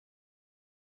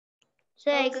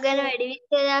 සර් ඒක ගැන වැඩි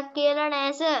විස්තරයක් කියලා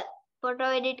නෑ සර්. ෆොටෝ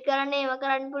එඩිට් කරන්න ඒව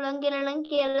කරන්න පුළුවන් කියලා නම්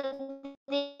කියලා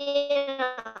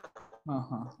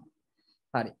තියෙනවා.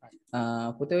 හරි.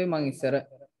 පුතේ ඔය මං ඉස්සර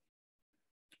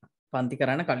පන්ති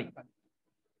කරන්න කලින්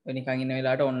ඔය නිකන් ඉන්න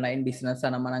වෙලාවට ඔන්ලයින් බිස්නස්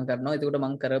අනමනම් කරනවා. එතකොට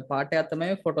මං කර පාඩයක්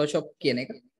තමයි ෆොටෝෂොප් කියන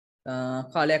එක.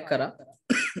 කාලයක් කරා.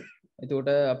 එතකොට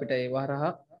අපිට ඒ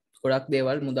වහරහා ගොඩක්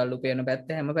දේවල් මුදල් උපයන පැත්ත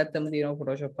හැම පැත්තම තියෙනවා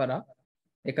ෆොටෝෂොප් කරා.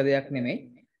 එක දෙයක් නෙමෙයි.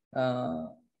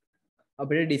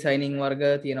 අපිට ඩිසයිනින් වර්ග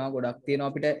තියෙනවා ගොඩක් තියෙනවා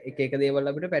අපිට එක එක දේවල්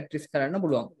අපිට ප්‍රැක්ටිස් කරන්න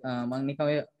පුළුවන්. මම නිකන්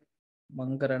ඔය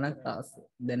මං කරන ක්ලාස්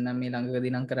දැන් නම් මේ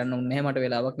ළඟදී නම් කරන්න උන්නේ නැහැ මට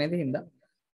වෙලාවක් නැති හින්දා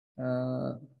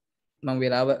මම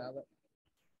වෙලාව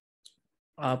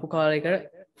ආපු කාලයකට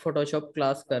ෆොටෝෂොප්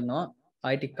ක්ලාස් කරනවා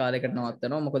IT කාලයකට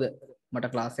නවත්තනවා මොකද මට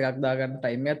ක්ලාස් එකක් දාගන්න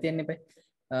ටයිම් එකක් තියෙන්න එපා.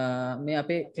 මේ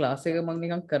අපේ ක්ලාස් එක මම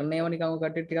නිකන් කරන ඒවා නිකන් ඔය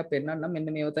කට්ටිය ටිකක් පෙන්නන්නම් මෙන්න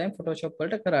මේව තමයි ෆොටෝෂොප්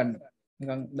වලට කරන්නේ.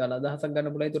 නිකන් දාලා අදහසක්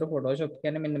ගන්න පුළුවන්. ඒතර ෆොටෝෂොප්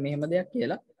කියන්නේ මෙන්න මෙහෙම දෙයක්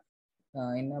කියලා.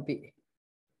 එන්න අපි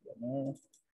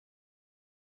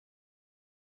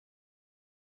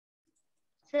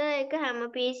සර් ඒක හැම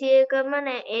PC එකම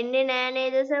එන්නේ නෑ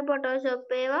නේද සර්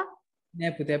ෆොටෝෂොප් ඒවා?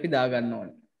 නෑ පුතේ අපි දාගන්න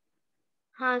ඕනේ.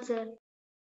 හා සර්.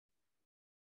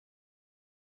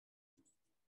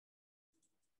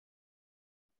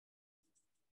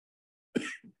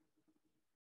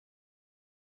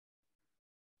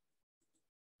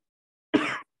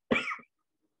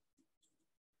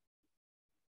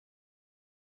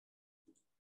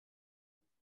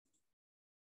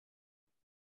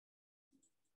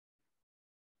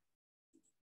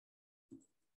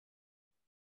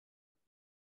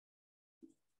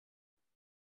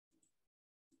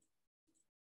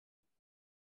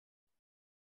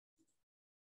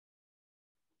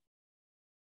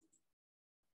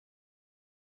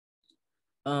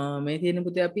 මේ තියෙන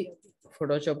පුතේ අපි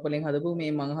ෆොටෝෂොප් වලින් හදපු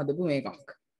මේ මං හදපු මේකක්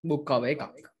බුක් කවර් එකක්.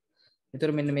 ඒතර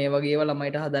මෙන්න මේ වගේ ඒවා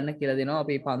ළමයිට හදන්න කියලා දෙනවා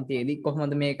අපි පන්තියේදී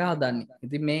කොහොමද මේක හදන්නේ.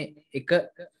 ඉතින් මේ එක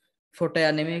ෆොටෝ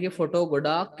යන්නේ මේකේ ෆොටෝ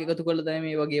ගොඩාක් එකතු කරලා තමයි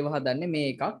මේ වගේ ඒවා හදන්නේ මේ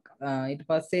එකක්. ඊට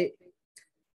පස්සේ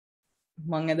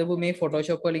මං ඇදපු මේ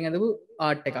ෆොටෝෂොප් වලින් ඇදපු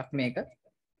ආර්ට් එකක් මේක.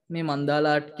 මේ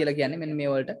මන්දාලා ආර්ට් කියලා කියන්නේ මෙන්න මේ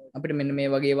වලට අපිට මෙන්න මේ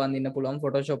වගේ වඳින්න පුළුවන්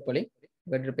ෆොටෝෂොප් වලින්.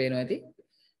 ඔයාලට පේනවා ඇති.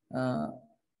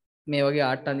 මේ වගේ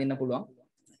ආර්ට් අඳින්න පුළුවන්.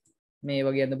 මේ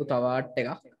වගේ අඳපු තව ආර්ට් එකක්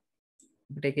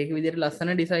අපිට එක එක විදිහට ලස්සන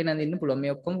ඩිසයින් අඳින්න පුළුවන්.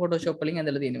 මේ ඔක්කොම ෆොටෝෂොප් වලින්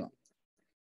ඇඳලා තියෙනවා.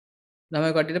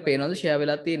 ළමයි කට්ටියට පේනවද ෂෙයා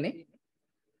වෙලා තියෙන්නේ?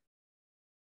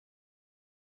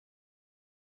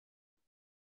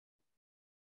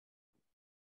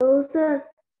 ඔව් සර්.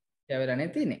 ෂෙයා වෙලා නේ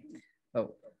තියෙන්නේ. ඔව්.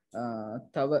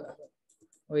 තව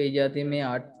ඔය જાතිය මේ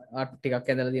ආර්ට් ටිකක්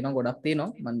ඇඳලා තියෙනවා ගොඩක් තියෙනවා.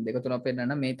 මම දෙක තුනක්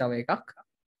පෙන්නන්න මේ තව එකක්.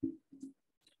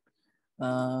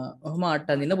 ඔහොම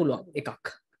ආර්ට් අඳින්න පුළුවන් එකක්.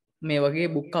 මේ වගේ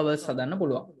බුක් කවර්ස් හදන්න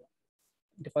පුළුවන්.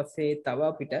 ඊට පස්සේ තව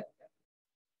අපිට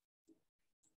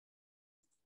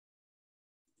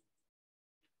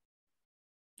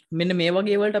මෙන්න මේ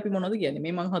වගේ වලට අපි මොනවද කියන්නේ?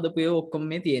 මේ මං හදපු ඒවා ඔක්කොම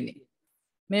මේ තියෙන්නේ.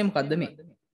 මේ මොකද්ද මේ?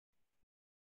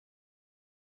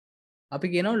 අපි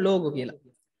කියනවා ලෝගෝ කියලා.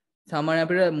 සාමාන්‍ය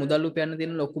අපිට මුදල් උපයන්න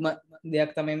තියෙන ලොකුම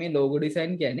දෙයක් තමයි මේ ලෝගෝ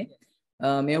ඩිසයින් කියන්නේ.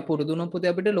 මේව පුරුදු වුණොත්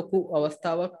පුතේ අපිට ලොකු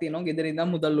අවස්ථාවක් තියෙනවා ගෙදර ඉඳන්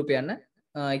මුදල් උපයන්න.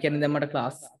 ඒ කියන්නේ දැන් මට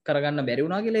ක්ලාස් කරගන්න බැරි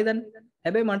වුණා කියලා ඉතින්.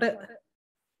 හැබැයි මට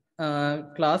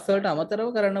ක්ලාස් වලට අමතරව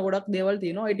කරන්න ගොඩක් දේවල්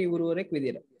තියෙනවා IT ගුරුවරයෙක්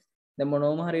විදියට. දැන්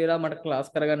මොනවම හරි වෙලා මට ක්ලාස්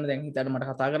කරගන්න දැන් හිතන්න මට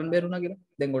කතා කරන්න බැරි වුණා කියලා.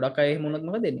 දැන් ගොඩක් අය එහෙම වුණොත්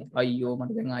මොකද වෙන්නේ? අයියෝ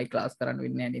මට දැන් ආයි ක්ලාස් කරන්න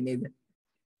වෙන්නේ නැහැ නේද?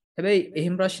 හැබැයි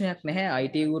එහෙම ප්‍රශ්නයක් නැහැ.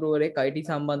 IT ගුරුවරයෙක් IT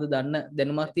සම්බන්ධ දන්න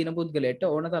දැනුමක් තියෙන පුද්ගලයෙක්ට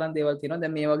ඕන තරම් දේවල් තියෙනවා.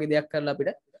 දැන් මේ වගේ දෙයක් කරලා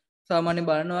අපිට සාමාන්‍යයෙන්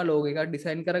බලනවා ලෝගෝ එකක්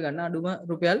ඩිසයින් කරගන්න අඩුම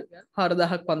රුපියල්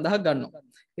 4000ක් 5000ක් ගන්නවා.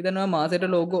 හිතනවා මාසෙට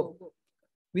ලෝගෝ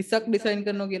 20ක් ඩිසයින්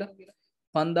කරනවා කියලා.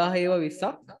 5000 ඒවා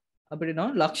 20ක් අපිට නෝ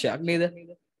ලක්ෂයක් නේද?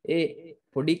 ඒ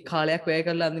පොඩි කාලයක් වැය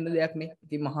කරලා අඳින දෙයක් නේ.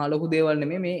 ඉතින් මහා ලොකු දේවල්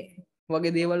නෙමෙයි මේ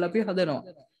වගේ දේවල් අපි හදනවා.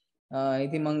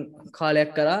 ඉතින් මං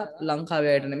කාලයක් කරා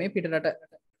ලංකාවේ අයට නෙමෙයි පිටරට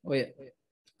ඔය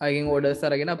අයගෙන් ඕඩර්ස්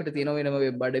අරගෙන අපිට තියෙන වෙනම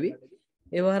වෙබ් අඩවි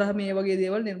ඒ වහරහා මේ වගේ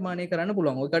දේවල් නිර්මාණය කරන්න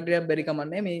පුළුවන්. ඔය කට්ටියක් බැරි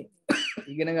කමන්නේ මේ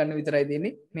ඉගෙන ගන්න විතරයි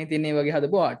තියෙන්නේ. මේ තියෙන මේ වගේ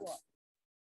හදපු ආර්ට්.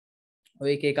 ඔය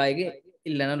එක එක අයගේ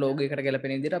ඉල්ලන ලෝගෝ එකට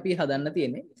ගැලපෙන විදිහට අපි හදන්න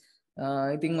තියෙන්නේ.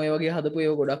 ඉතින් ඔය වගේ හදපු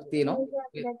ඒවා ගොඩක් තියෙනවා.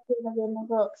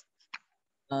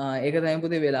 ඒක තමයි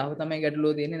පුතේ වෙලාව තමයි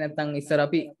ගැටලුව තියෙන්නේ. නැත්තම් ඉස්සර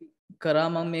අපි කරා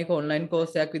මම මේක ඔන්ලයින්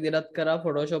කෝස් එකක් විදිහටත් කරා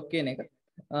Photoshop කියන එක.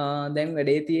 දැන්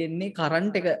වැඩේ තියෙන්නේ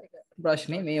කරන්ට් එක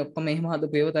ප්‍රශ්නේ. මේ ඔක්කොම එහෙම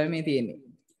හදපු ඒවා තමයි මේ තියෙන්නේ.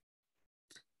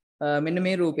 මෙන්න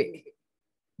මේ රූපේ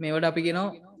මේවට අපි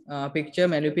කියනවා පික්චර්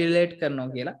මැනිපියුලේට් කරනවා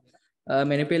කියලා.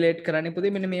 මැනිපියුලේට් කරන්නේ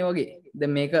පුතේ මෙන්න මේ වගේ.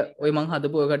 දැන් මේක ඔය මං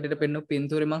හදපු ඔය කට්ටියට පෙන්නු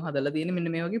පින්තූරේ මං හදලා තියෙන්නේ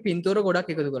මෙන්න මේ වගේ පින්තූර ගොඩක්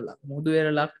එකතු කරලා. මුහුදු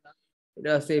වෙරළක් ඊට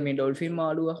පස්සේ මේ ඩොල්ෆින්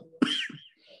මාළුවා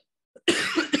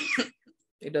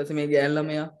ඊට පස්සේ මේ ගෑන්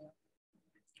ළමයා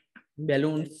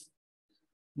බැලූන්ස්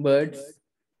බර්ඩ්ස්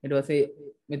ඊට පස්සේ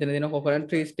මෙතන දෙන කොකනට්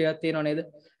ට්‍රීස් ටිකක් තියෙනව නේද?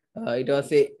 ඊට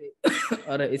පස්සේ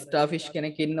අර ස්ටාර්ෆිෂ්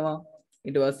කෙනෙක් ඉන්නවා.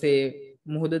 ඊට පස්සේ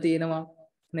මුහුද තියෙනවා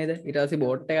නේද? ඊට පස්සේ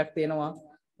බෝට් එකක් තියෙනවා.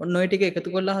 ඔන්න ඔය ටික එකතු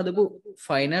කරලා හදපු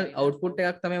ෆයිනල් අවුට්පුට්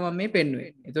එකක් තමයි මම මේ පෙන්නුවේ.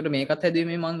 ඒතකොට මේකත්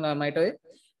හැදුවේ මම ළමයිට ඔය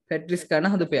ෆැට්‍රිස් කරන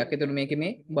හදපයක්. ඒතකොට මේකේ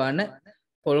මේ බාන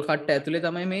පොල් කට්ට ඇතුලේ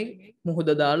තමයි මේ මුහුද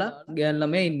දාලා ගෑන්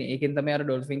ළමයා ඉන්නේ. ඒකෙන් තමයි අර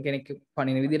ඩොල්ෆින් කෙනෙක්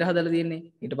පණින විදිහට හදලා තියෙන්නේ.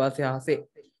 ඊට පස්සේ අහසේ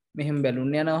මෙහෙම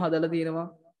බැලුන් යනවා හදලා තියෙනවා.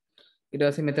 ඊට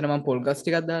පස්සේ මෙතන මම පොල් ගස්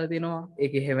ටිකක් දාලා තියෙනවා.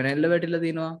 ඒකේ හෙවණැල්ල වැටිලා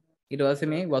තියෙනවා. ඊට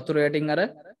පස්සේ මේ වතුර යටින් අර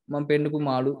මම පෙන්නපු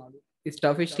මාළු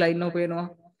ස්ටාර්ෆිෂ් ලයින් එක පේනවා.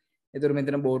 ඒතර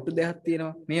මෙතන බෝට්ටු දෙකක්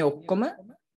තියෙනවා. මේ ඔක්කොම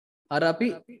අර අපි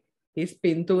හිස්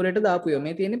පින්තූරයට දාපු ඒවා.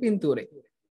 මේ තියෙන්නේ පින්තූරේ.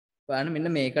 බලන්න මෙන්න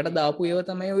මේකට දාපු ඒවා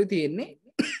තමයි ওই තියෙන්නේ.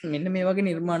 මෙන්න මේ වගේ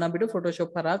නිර්මාණ අපිට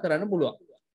ෆොටෝෂොප් හරහා කරන්න පුළුවන්.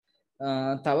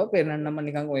 තව පෙන්නන්නම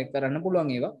නිකන් ඔය කරන්න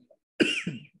පුළුවන් ඒවා.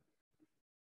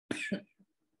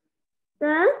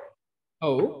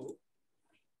 ඔව්.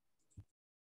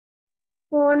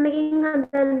 ෆෝන් එකකින්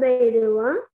හදන්න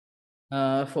බැරිදවා.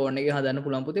 ෆෝන් එකේ හදන්න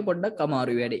පුළුවන් පුතේ පොඩ්ඩක්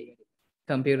අමාරුයි වැඩේ.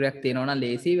 කම්පියුටර් එකක් තියෙනවා නම්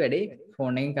ලේසි වැඩේ.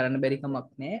 ෆෝන් එකෙන් කරන්න බැරි කමක්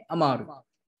නෑ අමාරුයි.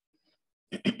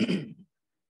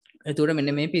 එතකොට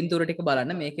මෙන්න මේ පින්තූර ටික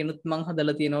බලන්න මේකෙනුත් මං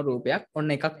හදලා තියෙන රූපයක්.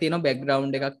 ඔන්න එකක් තියෙනවා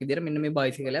බෑග්ග්‍රවුන්ඩ් එකක් විදියට. මෙන්න මේ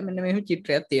බයිසිකලයක්. මෙන්න මේ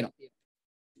චිත්‍රයක් තියෙනවා.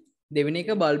 දෙවෙනි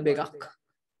එක බල්බ් එකක්.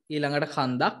 ඊළඟට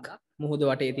කන්දක් මුහුද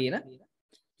වටේ තියෙන.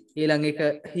 ඊළඟ එක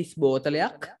හිස්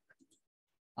බෝතලයක්.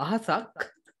 අහසක්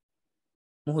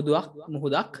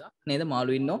මුහුදක් නේද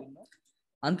මාළු ඉන්නෝ.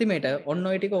 අන්තිමේට ඔන්න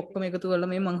ඔය ටික ඔක්කොම එකතු කරලා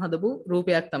මේ මං හදපු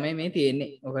රූපයක් තමයි මේ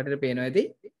තියෙන්නේ. ඔකට පේනවා ඇති.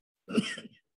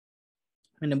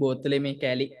 මෙන්න බෝතලේ මේ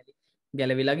කෑලි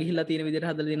ගැලවිලා ගිහිල්ලා තියෙන විදිහට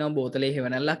හදලා දිනවා. බෝතලේ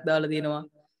හෙවණැල්ලක් දාලා දිනවා.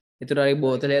 ඒතර අර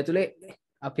බෝතලය ඇතුලේ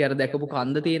අපි අර දැකපු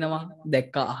කන්ද තියෙනවා.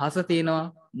 දැක්ක අහස තියෙනවා.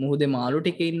 මුහුදේ මාළු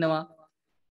ටික ඉන්නවා.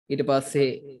 ඊට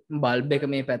පස්සේ බල්බ් එක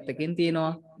මේ පැත්තකින්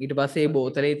තියෙනවා. ඊට පස්සේ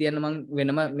බෝතලේ තියෙන මං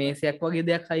වෙනම මේසයක් වගේ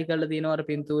දෙයක් හයි කරලා තියෙනවා අර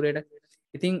පින්තූරේට.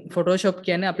 ඉතින් ෆොටෝෂොප්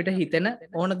කියන්නේ අපිට හිතෙන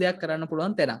ඕන දෙයක් කරන්න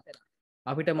පුළුවන් තැනක්.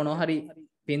 අපිට මොනවා හරි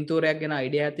පින්තූරයක් ගැන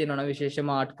අයිඩියා එකක් තියෙනවා නම්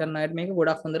විශේෂයෙන්ම ආර්ට් කරන අයට මේක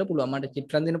ගොඩක් හොඳට පුළුවන්. මට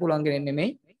චිත්‍ර අඳින්න පුළුවන් කෙනෙක් නෙමෙයි.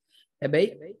 හැබැයි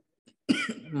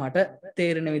මට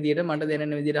තේරෙන විදිහට මට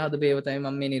දැනෙන විදිහට හදපු ඒවා තමයි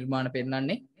මම මේ නිර්මාණ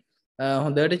පෙන්නන්නේ.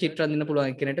 හොඳට චිත්‍ර අඳින්න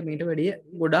පුළුවන් කෙනෙක්ට මීට වැඩිය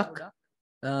ගොඩක්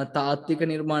තාත්වික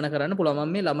නිර්මාණ කරන්න පුළුවන්.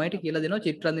 මම මේ ළමයිට කියලා දෙනවා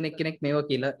චිත්‍ර අඳින කෙනෙක් මේවා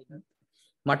කියලා.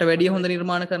 මට වැඩිය හොඳ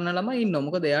නිර්මාණ කරන ළමයි ඉන්නවා.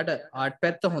 මොකද එයාට ආර්ට්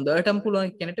පැත්ත හොඳටම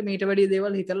පුළුවන් කෙනෙක්ට මීට වැඩිය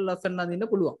දේවල් හිතලා ලස්සන අඳින්න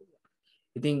පුළුවන්.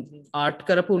 ඉතින් ආර්ට්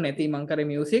කරපු නැති මං කරේ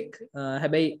මියුසික්.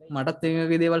 හැබැයි මටත් මේ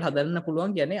වගේ දේවල් හදන්න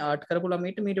පුළුවන් කියන්නේ ආර්ට් කරපු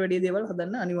ළමයිට මීට වැඩිය දේවල්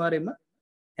හදන්න අනිවාර්යයෙන්ම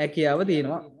හැකියාව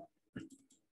තියෙනවා.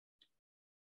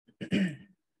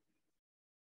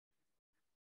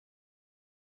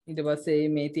 ඊට පස්සේ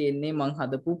මේ තියෙන්නේ මං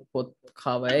හදපු පොත්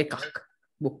කවර් එකක්.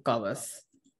 Book covers.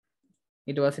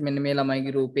 ඊට පස්සේ මෙන්න මේ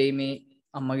ළමයිගේ රූපේ මේ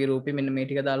අම්මගේ රූපේ මෙන්න මේ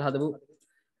ටික දාලා හදපු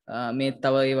මේ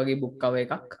තව ඒ වගේ බුක් කවර්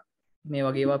එකක්. මේ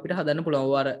වගේ ඒවා අපිට හදන්න පුළුවන්.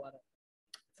 ඔය අර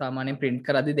සාමාන්‍යයෙන් print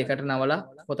කරද්දි දෙකට නවලා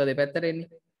පොත දෙපැත්තට එන්නේ.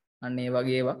 අන්න ඒ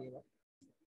වගේ ඒවා.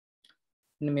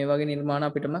 මේ වගේ නිර්මාණ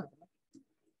අපිටම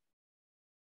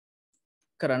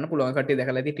කරන්න පුළුවන්. කට්ටිය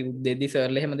දැකලා ඇති ටියුබ් දෙද්දි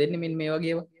සර්ලා එහෙම දෙන්නේ මෙන්න මේ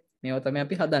වගේ ඒවා. මේවා තමයි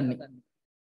අපි හදන්නේ.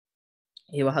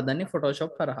 ඒවා හදන්නේ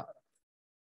ෆොටෝෂොප් කරහා.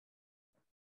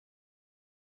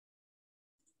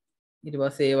 ඊට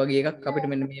පස්සේ ඒ වගේ එකක් අපිට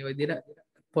මෙන්න මේ විදිහට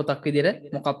පොතක් විදිහට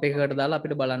මොකක් එකකට දාලා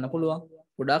අපිට බලන්න පුළුවන්.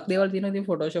 ගොඩාක් දේවල් තියෙනවා ඉතින්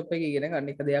ෆොටෝෂොප් එකේ ඉගෙන ගන්න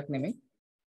එක දෙයක් නෙමෙයි.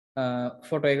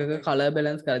 ෆොටෝ එකක කලර්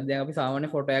බැලන්ස් කරද්දී දැන් අපි සාමාන්‍ය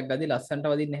ෆොටෝ එකක් ගද්දී ලස්සනට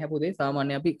වදින්නේ නැහැ පුතේ.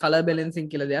 සාමාන්‍ය අපි කලර් බැලන්සින්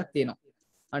කියලා දෙයක් තියෙනවා.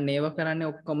 අන්න ඒව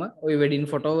කරන්නේ ඔක්කොම ওই වෙඩින්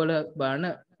ෆොටෝ වල බලන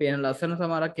පේන ලස්සන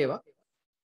සමහරක් ඒවා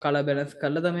කලර් බැලන්ස්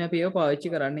කරලා තමයි අපි ඒව පාවිච්චි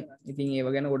කරන්නේ. ඉතින් ඒව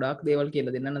ගැන ගොඩාක් දේවල්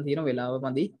කියලා දෙන්න තියෙන වෙලාව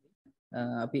මදි.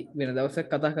 අපි වෙන දවසක්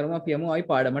කතා කරමු. අපි යමු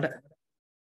ආයි පාඩමට.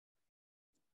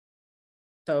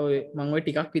 තව මම ওই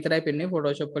ටිකක් විතරයි පෙන්නේ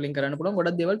ෆොටෝෂොප් වලින් කරන්න පුළුවන්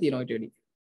ගොඩක් දේවල් තියෙනවා ඊට වැඩි.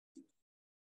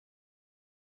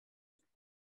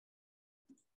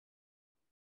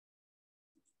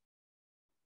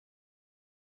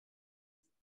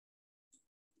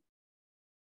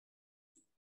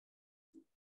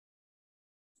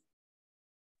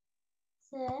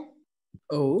 සර්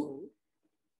ඔව්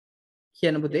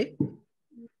කියන්න පුතේ.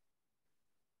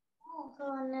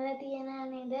 ෆෝන් වල තියෙන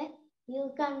නේද you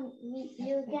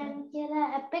can කියලා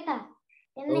ඇප් එකක්.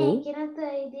 එන්නේ ඔව්. ඒකනත්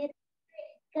ඒ විදිහට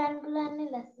ගන්න පුළුවන්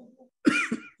ලස්සන.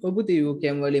 ඔබට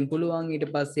UCam වලින් පුළුවන් ඊට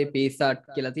පස්සේ PSAT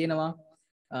කියලා තියෙනවා.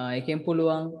 එකෙන්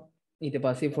පුළුවන් ඊට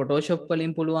පස්සේ Photoshop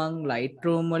වලින් පුළුවන්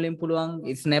Lightroom වලින් පුළුවන්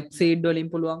Snapseed වලින්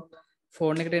පුළුවන්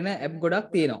ෆෝන් එකට එන ඇප් ගොඩක්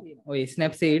තියෙනවා. ඔය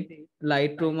Snapseed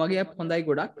Lightroom වගේ ඇප් හොඳයි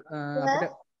ගොඩක්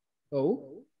අපිට. ඔව්.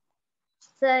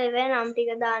 සර් ඉවෙන් නම් ටික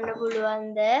දාන්න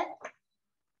පුළුවන්ද?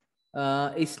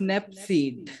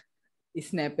 Snapseed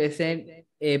Snap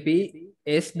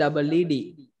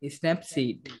SNAPSEED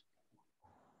Snapseed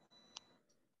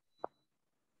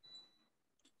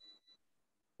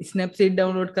Snapseed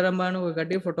download කරන් බලනකො ඔය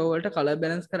කට්ටිය ෆොටෝ වලට කලර්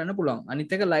බැලන්ස් කරන්න පුළුවන්.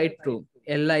 අනිත් එක Lightroom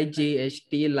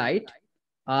LIGHT Light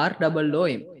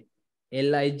ROOM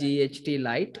LIGHT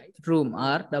Light Room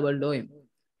ROOM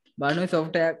බලන්න ඔය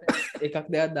software එකක්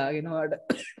දෙකක් දාගෙන ඔයාලට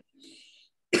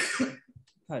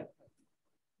හරි.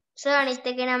 සර් අනිත්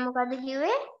එකේ නම මොකද්ද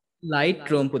කිව්වේ?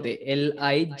 Lightroom පුතේ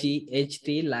LIGHT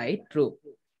Lightroom.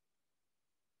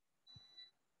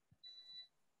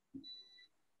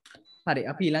 හරි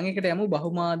අපි ඊළඟ එකට යමු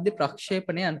බහුමාධ්‍ය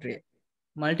ප්‍රක්ෂේපණ යන්ත්‍රය.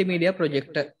 මල්ටිමීඩියා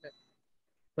ප්‍රොජෙක්ටර්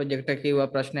කිව්වා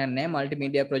ප්‍රශ්නයක් නැහැ.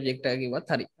 මල්ටිමීඩියා ප්‍රොජෙක්ටර් කිව්වත්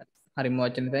හරි. හරිම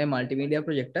වචනේ තමයි මල්ටිමීඩියා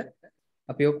ප්‍රොජෙක්ටර්.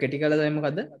 අපි ඔක් කෙටි කරලා තමයි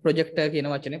මොකද්ද ප්‍රොජෙක්ටර්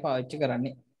කියන වචනේ පාවිච්චි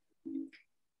කරන්නේ.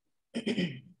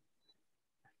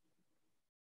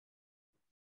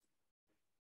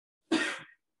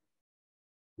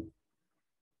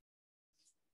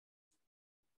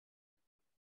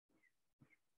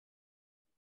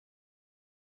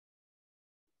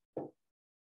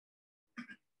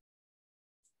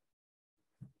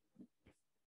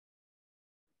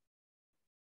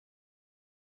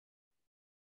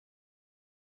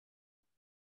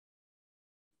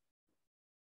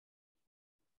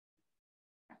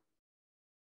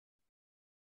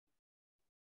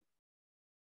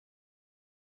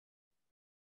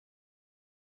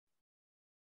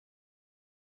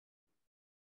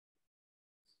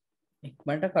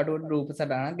 ඉක්මනට කටුවට රූප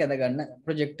සටහනක් ගැද ගන්න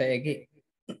ප්‍රොජෙක්ටර් එකේ.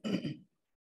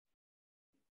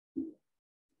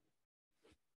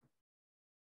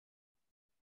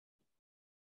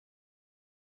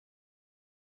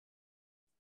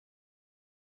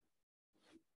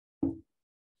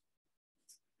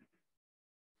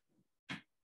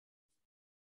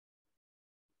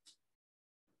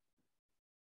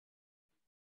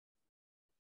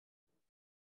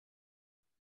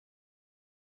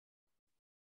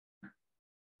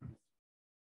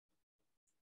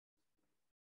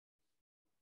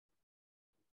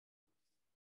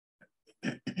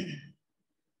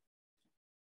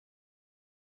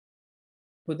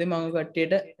 පුතේ මම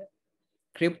කට්ටියට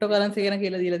ක්‍රිප්ටෝ කරන්සි ගැන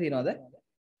කියලා දීලා තියෙනවද?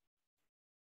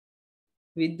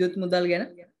 විද්‍යුත් මුදල් ගැන?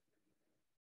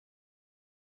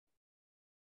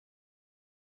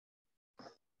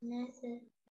 නෑ සර්.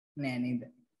 නෑ නේද?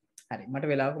 හරි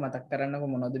මට වෙලාවක මතක් කරන්නකො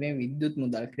මොනවද මේ විද්‍යුත්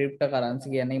මුදල් ක්‍රිප්ටෝ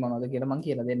කරන්සි කියන්නේ මොනවද කියලා මම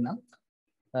කියලා දෙන්නම්.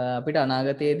 අපිට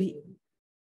අනාගතයේදී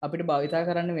අපිට භාවිතා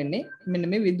කරන්න වෙන්නේ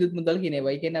මෙන්න මේ විද්‍යුත් මුදල් කියන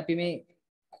ඒවා. ඒ කියන්නේ අපි මේ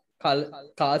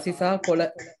කාසි සහ කොළ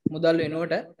මුදල්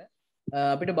වෙනුවට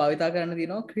අපිට භාවිතා කරන්න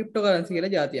තියෙනවා ක්‍රිප්ටෝ කරන්සි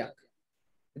කියලා જાතියක්.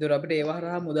 ඒතර අපිට ඒව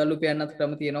හරහා මුදල් උපයන්නත්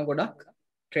ක්‍රම තියෙනවා ගොඩක්.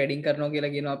 ට්‍රේඩින් කරනවා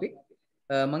කියලා කියනවා අපි.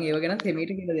 මම ඒව ගැන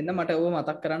තෙමීට කියලා දෙන්න. මට ඕව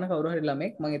මතක් කරන්න කවුරු හරි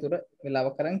ළමෙක් මම ඒතර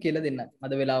වෙලාවක් කරන් කියලා දෙන්න.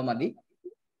 අද වෙලාව මදි.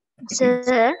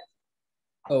 සර්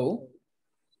ඔව්.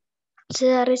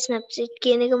 සර් ස්නැප්චැට්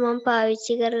කියන එක මම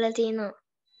පාවිච්චි කරලා තියෙනවා.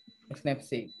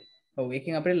 ස්නැප්සීඩ්. ඔව්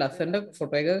ඒකෙන් අපිට ලස්සනට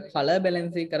ෆොටෝ එක කලර්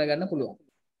බැලන්සින් කරගන්න පුළුවන්.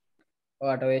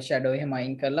 ඔයාට ඔය ෂැඩෝ එහෙම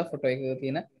අයින් කරලා ෆොටෝ එකක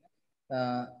තියෙන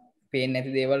පේන්නේ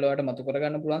නැති දේවල් ඔයාලට මතු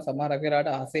කරගන්න පුළුවන්. සමහරක් වෙලාවට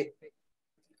අහසේ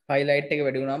highlight එක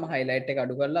වැඩි වුණාම highlight එක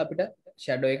අඩු කරලා අපිට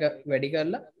shadow එක වැඩි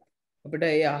කරලා අපිට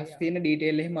ඒ අහසේ තියෙන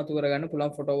detail එහෙම මතු කරගන්න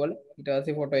පුළුවන් ෆොටෝ වල. ඊට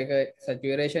පස්සේ ෆොටෝ එක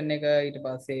saturation එක ඊට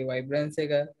පස්සේ vibrance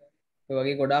එක ඒ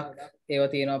වගේ ගොඩක්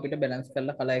ඒවා තියෙනවා අපිට balance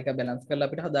කරලා color එක balance කරලා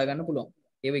අපිට හදාගන්න පුළුවන්.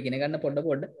 ඒව ඉගෙන ගන්න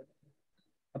පොඩ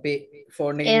අපේ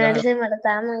ෆෝන් එකෙන් ගහලා ඒවට මට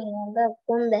තාම ඉන්න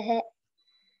ඔක්කොම බැහැ.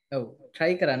 ඔව්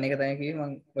try කරන්න. ඒක තමයි කිව්වේ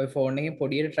මම ඔය ෆෝන් එකෙන්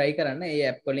පොඩියට try කරන්න. ඒ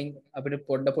app වලින් අපිට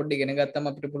පොඩ ඉගෙන ගත්තම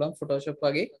අපිට පුළුවන් Photoshop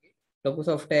වගේ ලොකු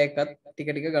software එකක් ටික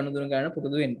ගනුදෙනු ගන්න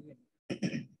පුරුදු වෙන්න.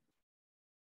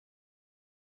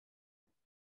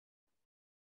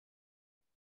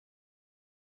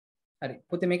 හරි.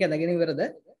 පුතේ මේක ඇදගෙන ඉවරද?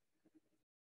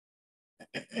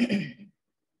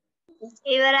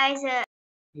 ඉවරයි සර්.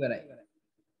 ඉවරයි.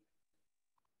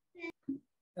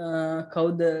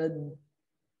 කවුද?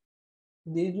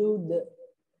 දිරුද?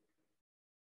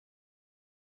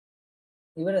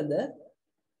 ඉවරද?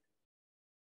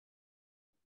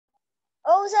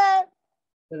 ඔව් සර්.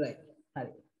 ඉවරයි.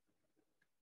 හරි.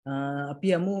 අපි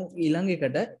යමු ඊළඟ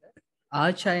එකට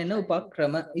ආචායන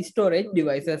උපක්‍රම storage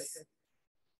devices.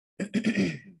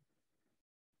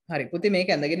 හරි පුතේ මේක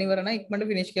ඇඳගෙන ඉවර නම් ඉක්මනට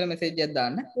ෆිනිෂ් කියලා මෙසේජ් එකක්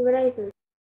දාන්න. ඉවරයි සර්.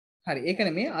 හරි ඒක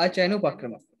නෙමෙයි ආචායන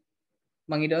උපක්‍රම.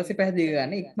 මම ඊට පස්සේ පැහැදිලි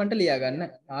කරන්න ඉක්මනට ලියා ගන්න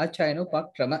ආචායන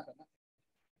උපක්‍රම.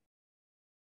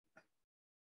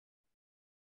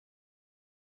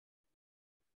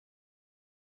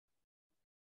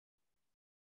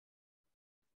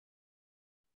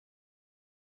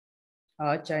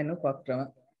 ආචායන උපක්‍රම.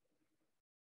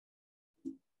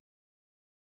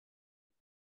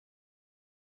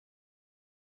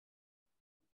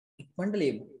 ඉක්මනට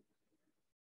ලියමු.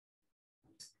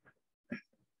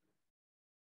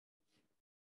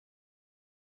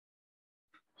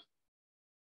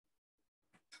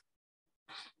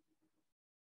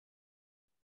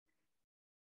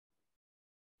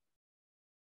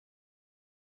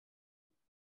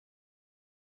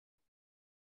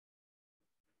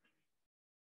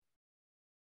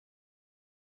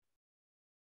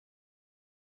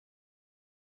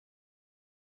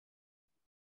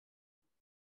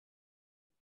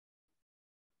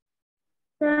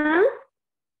 සර්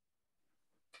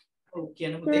ඔව්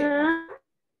කියන පුතේ.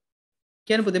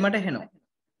 කියන පුතේ මට ඇහෙනවා.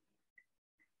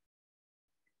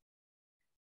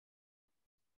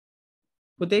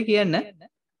 පුතේ කියන්න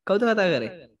කවුද කතා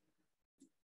කරේ?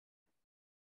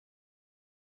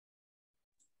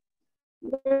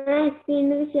 දැන්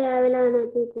ස්ක්‍රීන් එක ෂෙයා වෙලා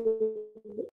නැති.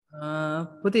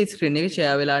 පුතේ ස්ක්‍රීන් එක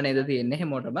ෂෙයා වෙලා නේද තියෙන්නේ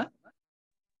හැමෝටම?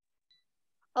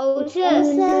 ඔව් සර්.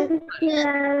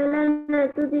 ෂෙයා වෙලා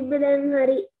නැතු තිබ්බ දැන්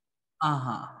හරි.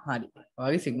 ආහා හරි.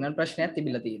 ඔයාගේ සිග්නල් ප්‍රශ්නයක්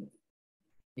තිබිලා තියෙනවා.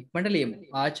 ඉක්මනට ලියමු.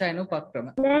 ආචායන උපක්‍රම.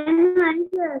 දැන් හරි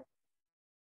සර්.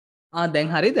 දැන්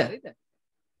හරිද?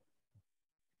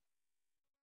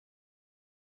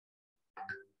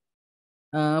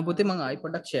 පුතේ මම ආයි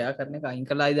පොඩ්ඩක් ෂෙයා කරන එක අයින්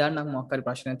කරලා ආයි දාන්නම් මොකක් හරි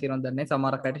ප්‍රශ්නයක් තියෙනවද දන්නේ නැහැ.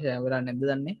 සමහරක් අයට ෂෙයා වෙලා නැද්ද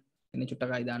දන්නේ නැහැ. ඉන්නේ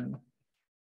චුට්ටක් ආයි දාන්නම්.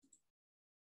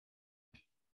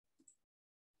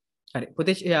 හරි.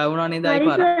 පුතේ ෂෙයා වුණා නේද ආයි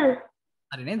පාර?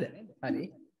 හරි නේද? හරි.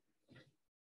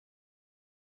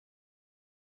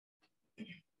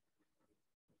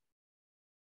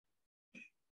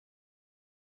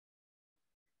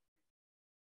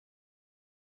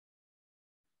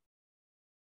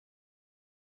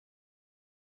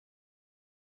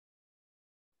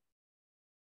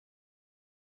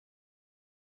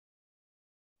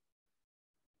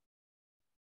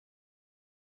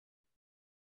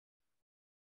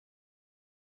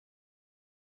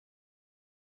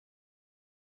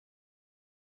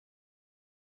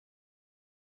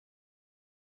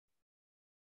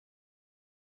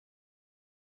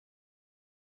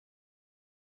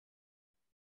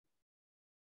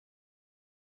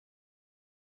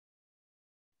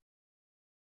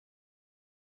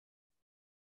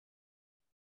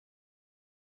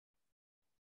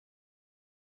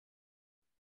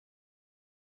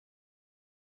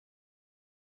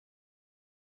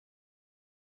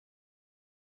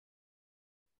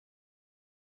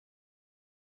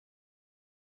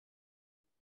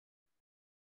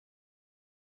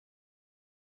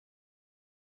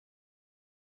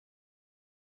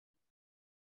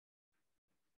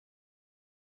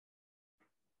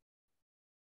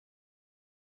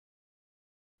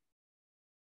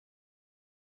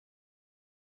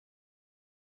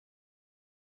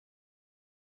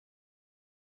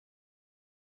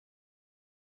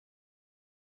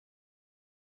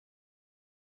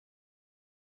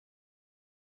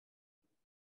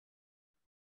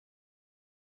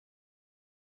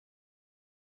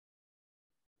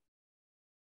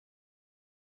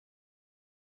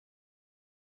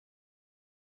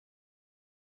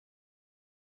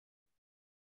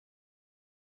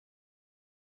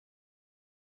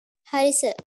 හරි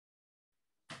සර්.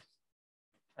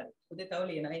 හරි. පුතේ තව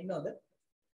ලියන අය ඉන්නවද?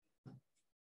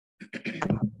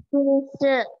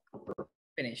 සර්.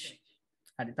 ෆිනිෂ්.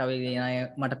 හරි තව ලියන අය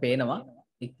මට පේනවා.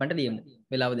 ඉක්මනට ලියමු.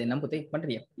 වෙලාව දෙන්නම් පුතේ ඉක්මනට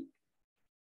ලියමු.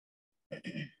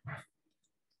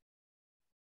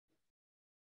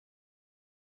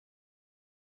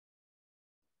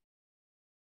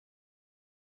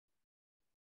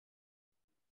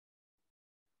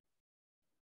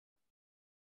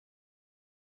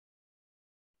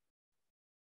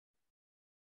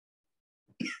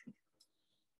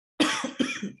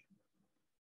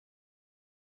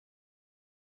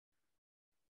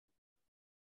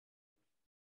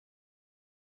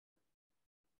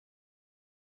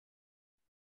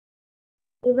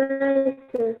 ඉවරයි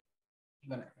සර්.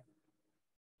 ඉවරයි.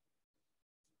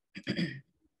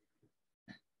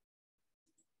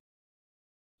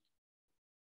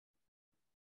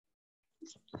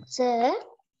 සර්.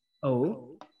 ඔව්.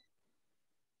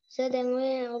 සර් දැන්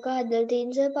ඔක හදලා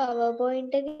තියෙන සර්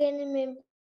PowerPoint එක කියන්නේ මේ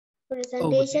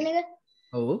ප්‍රසන්ටේෂන් එක.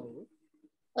 ඔව්.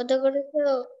 එතකොට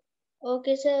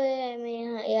ඕකේ සර්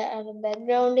මේ අර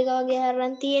බෑග්ග්‍රවුන්ඩ් එක වගේ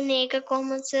අරන් තියෙන ඒක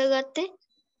කොහොමද සර් ගත්තේ?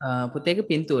 පුතේ ඒක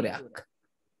පින්තූරයක්.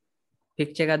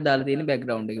 පික්චර් එකක් දාලා තියෙන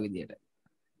බෑග්ග්‍රවුන්ඩ් එක විදියට.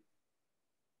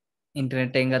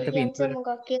 ඉන්ටර්නෙට් එකෙන් ගත්ත ඒ කියන්නේ සර් පින්තූරයක්.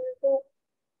 මොකක් කියලාද?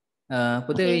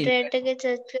 පුතේ ඔය ඉන්ටර්නෙට් එකේ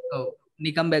සර්ච් කරලා ඔව්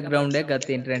නිකම් බෑග්ග්‍රවුන්ඩ් එකක්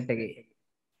ගත්ත ඉන්ටර්නෙට් එකේ.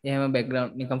 එහෙම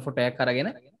බෑග්ග්‍රවුන්ඩ් නිකම් ෆොටෝ එකක් අරගෙන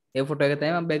ඒ ෆොටෝ එක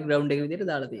තමයි මම බෑග්ග්‍රවුන්ඩ් එක විදියට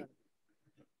දාලා තියෙන්නේ.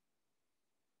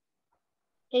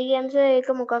 ඒ කියන්නේ සර් ඒක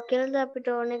මොකක් කියලාද අපිට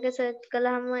ඕන එක සර්ච්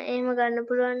කළාම එහෙම ගන්න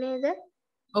පුළුවන් නේද?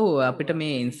 ඔව් අපිට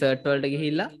මේ ඉන්සර්ට් වලට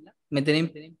ගිහිල්ලා මෙතනින්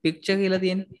පික්චර් කියලා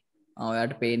තියෙන්නේ.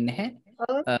 ඔයාලට පේන්නේ නැහැ.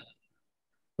 ඔව්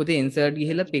පුතේ ඉන්සර්ට්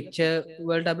ගිහිල්ලා පික්චර්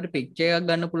වලට අපිට පික්චර් එකක්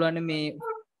ගන්න පුළුවන් මේ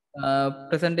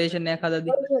ප්‍රසන්ටේෂන් එකක්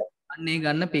හදද්දි. ඔව් සර්. අන්න ඒ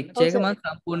ගන්න පික්චර් ඔව් එක සර්. මම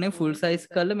සම්පූර්ණයෙන් ෆුල් සයිස්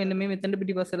කරලා මෙන්න මේ මෙතනට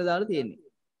පිටිපස්සට දාලා තියෙන්නේ.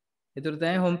 ඒතර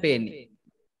තමයි හොම් පේන්නේ.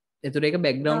 ඒතර ඒක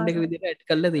බෑග්ග්‍රවුන්ඩ් එක විදියට ඇඩ්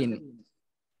කරලා තියෙන්නේ.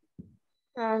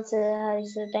 සර් හරි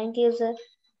සර් thank you සර්.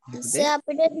 පුතේ සර්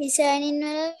අපිට ඩිසයිනින්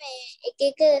වල මේ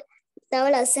එක තව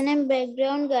ලස්සන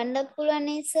බෑග්ග්‍රවුන්ඩ් ගන්නත් පුළුවන්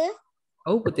නේ සර්?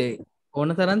 ඔව් පුතේ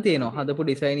ඕන තරම් තියෙනවා. හදපු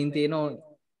ඩිසයිනින් තියෙනවා.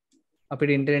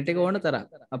 අපිට ඉන්ටර්නෙට් එක ඕන තරම්.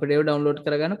 අපිට ඒව ඩවුන්ලෝඩ්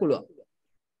කරගන්න පුළුවන්.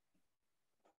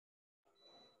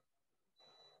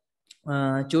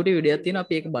 චූටි වීඩියෝක් තියෙනවා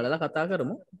අපි ඒක බලලා කතා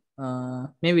කරමු.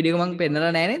 මේ වීඩියෝ එක මම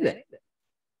පෙන්නලා නැහැ නේද?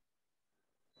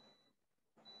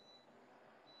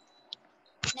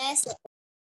 නෑ සර්.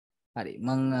 හරි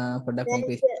මං පොඩ්ඩක් මම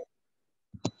පේස්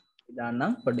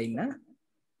දාන්නම් පොඩ්ඩක් ඉන්න.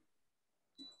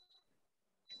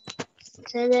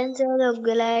 සර් දැන් සර් ලොග්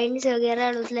වෙලා ඉන්නේ සර්ගේ අර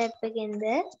අලුත් ලැප් එකෙන්ද?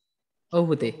 ඔව්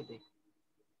පුතේ.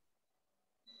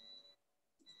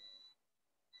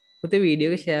 පුතේ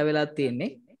වීඩියෝ එක ෂෙයා වෙලා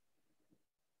තියෙන්නේ.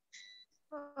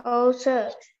 ඔව්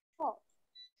සර්.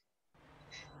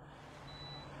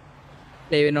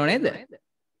 ප්ලේ වෙනව නේද?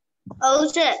 ඔව්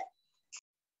සර්.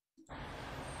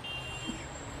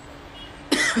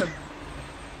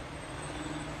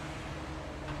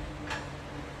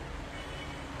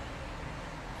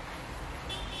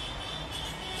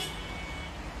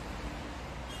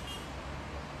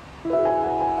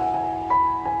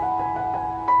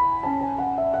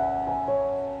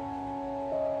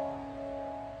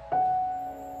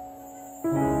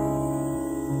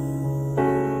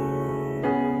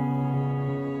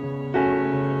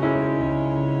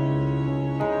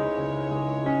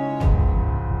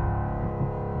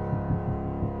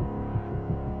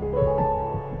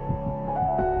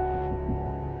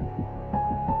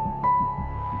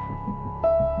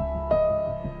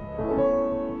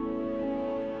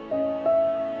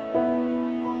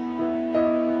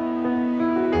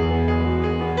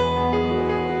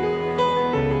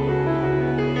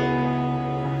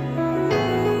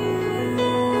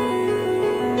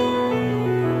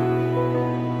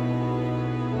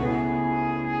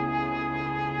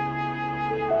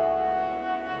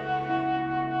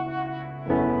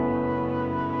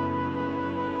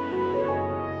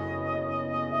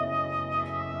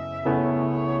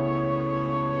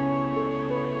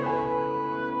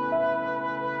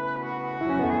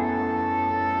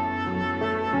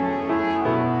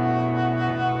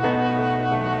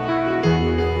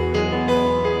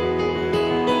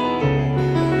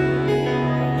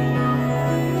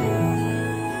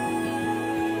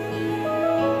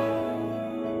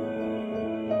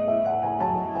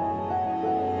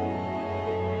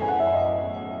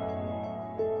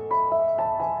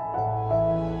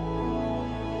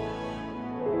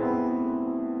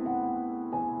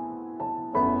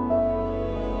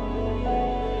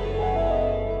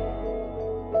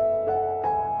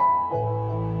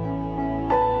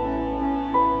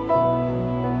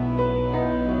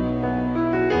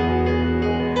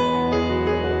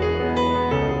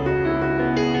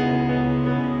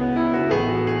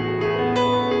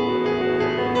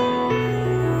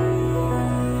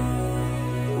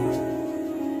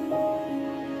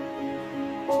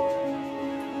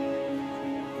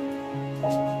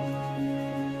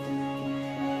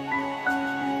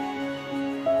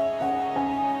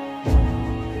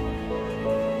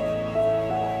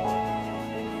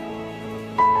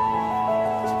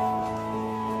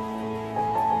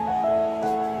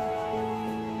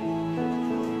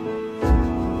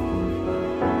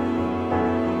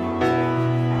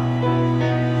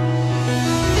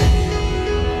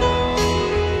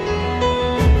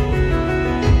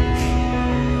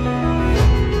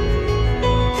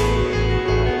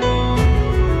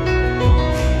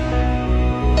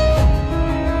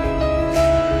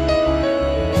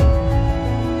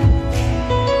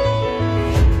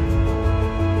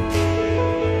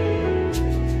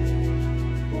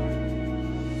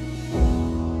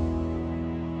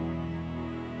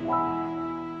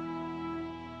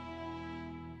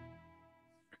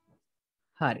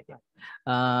 හරි.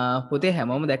 පුතේ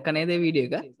හැමෝම දැක්ක නේද මේ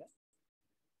වීඩියෝ එක?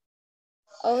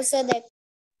 ඔව් සර් දැක්ක.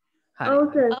 හරි. ඔව්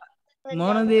සර්.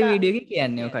 මොනවද මේ වීඩියෝ එකේ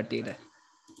කියන්නේ ඔය කට්ටියට?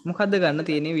 මොකද්ද ගන්න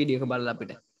තියෙන්නේ වීඩියෝ එක බලලා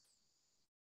අපිට?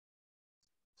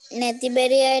 නැති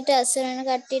බැරි අයට අසරණ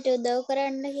කට්ටියට උදව්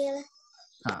කරන්න කියලා.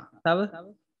 තව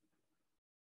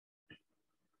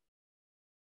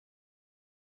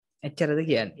එච්චරද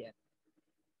කියන්නේ?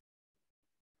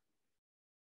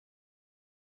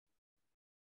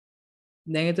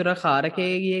 දැන් ඒතර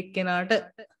කාරකේ ගිය එක්කෙනාට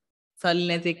සල්ලි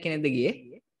නැති එක්කෙනෙක්ද ගියේ?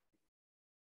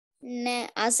 නෑ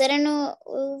අසරණ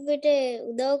විට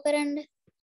උදව් කරන්න.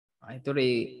 ඒතර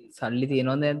ඒ සල්ලි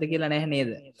තියනවද නැද්ද කියලා නැහැ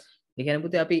නේද? ඒ කියන්නේ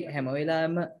පුතේ අපි හැම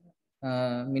වෙලාවෙම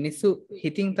මිනිස්සු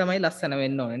හිතින් තමයි ලස්සන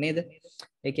වෙන්න ඕනේ නේද?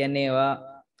 ඒ කියන්නේ ඒවා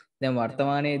දැන්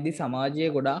වර්තමානයේදී සමාජයේ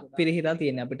ගොඩාක් පිරිහිලා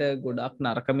තියෙනවා. අපිට ගොඩාක්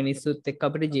නරක මිනිස්සුත් එක්ක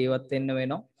අපිට ජීවත් වෙන්න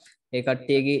වෙනවා. ඒ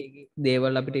කට්ටියගේ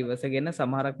දේවල් අපිට ඉවසගෙන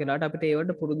සමහරක් වෙලාවට අපිට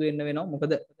ඒවට පුරුදු වෙන්න වෙනවා.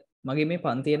 මොකද මගේ මේ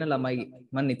පන්තියේ යන ළමයි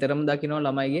මම නිතරම දකිනවා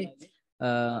ළමයිගේ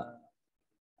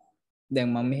දැන්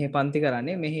මම මෙහි පන්ති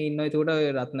කරන්නේ මෙහි ඉන්නවා. ඒකට ඔය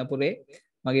රත්නපුරේ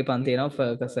මගේ පන්තියේ යනවා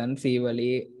ෆර්ගසන්,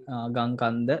 සීවලී,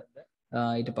 ගංකන්ද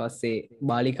ඊට පස්සේ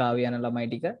බාලිකාවේ යන ළමයි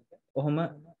ටික. ඔහොම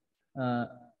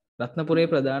රත්නපුරේ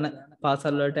ප්‍රධාන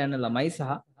පාසල් වලට යන ළමයි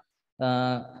සහ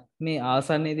මේ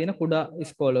ආසන්නයේ තියෙන කුඩා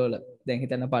ඉස්කෝලවල දැන්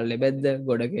හිතන්න පල්ලෙබැද්ද,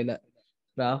 ගොඩකෙල,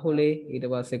 රාහුලේ ඊට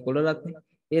පස්සේ කුලරත්නේ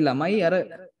ඒ ළමයි අර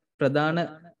ප්‍රධාන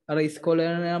අර ඉස්කෝලේ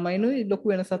යන ළමයිනුයි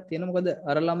ලොකු වෙනසක් තියෙනවා. මොකද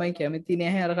අර ළමයි කැමති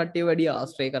නැහැ අර කට්ටිය වැඩි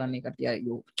ආශ්‍රය කරන්නේ කට්ටිය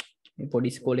අයියෝ මේ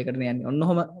පොඩි ඉස්කෝලේකට යන්නේ.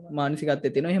 ඔන්නෝම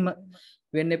මානසිකත්වයේ තියෙනවා. එහෙම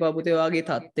වෙන්න එපා පුතේ. ඔයාගේ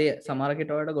තත්ත්වය සමහර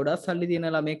කෙට වලට ගොඩක් සල්ලි තියෙන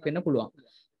ළමයෙක් වෙන්න පුළුවන්.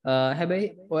 හැබැයි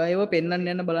ඔයා ඒව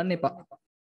පෙන්වන්න යන්න බලන්න එපා.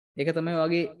 ඒක තමයි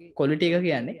ඔයාගේ ක්වොලිටි එක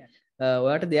කියන්නේ.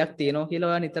 ඔයාට දෙයක් තියෙනවා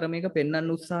කියලා ඔයා නිතර මේක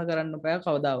පෙන්වන්න උත්සාහ කරන්න බෑ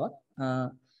කවදාවත්.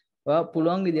 ඔයා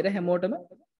පුළුවන් විදිහට හැමෝටම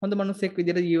හොඳ මිනිස්සෙක්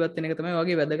විදිහට ජීවත් වෙන එක තමයි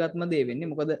ඔයාගේ වැදගත්ම දේ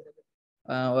වෙන්නේ. මොකද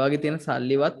ඔයාගේ තියෙන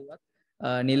සල්ලිවත්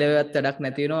නිලවේවත් වැඩක්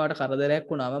නැති වෙනවා. ඔයාට කරදරයක්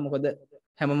වුණාම මොකද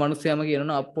හැම මිනිස්සයම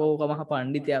කියනවා අප්පෝ කමහ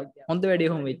පඬිතියා හොඳ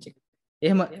වැඩේ හොම වෙච්ච එක.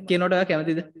 එහෙම කියනකොට ඔයා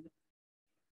කැමතිද?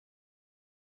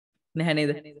 නැහැ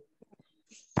නේද?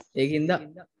 ඒකින්ද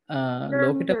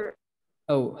ලෝකෙට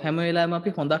ඔව් හැම වෙලාවෙම අපි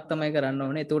හොඳක් තමයි කරන්න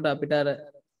ඕනේ. එතකොට අපිට අර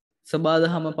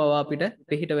සබාදහම පවා අපිට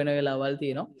පිහිට වෙන වෙලාවල්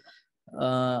තියෙනවා.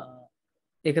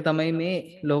 ඒක තමයි මේ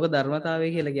ලෝක ධර්මතාවය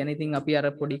කියලා කියන්නේ. ඉතින් අපි අර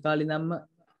පොඩි කාලේ ඉඳන්ම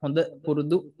හොඳ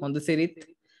පුරුදු හොඳ සිරිත්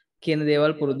කියන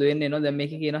දේවල් පුරුදු වෙන්න එනවා. දැන්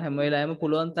මේක කියන හැම වෙලාවෙම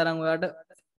පුළුවන් තරම් ඔයාට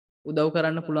උදව්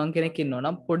කරන්න පුළුවන් කෙනෙක් ඉන්නවා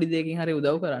නම් පොඩි දෙයකින් හරි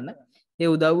උදව් කරන්න. ඒ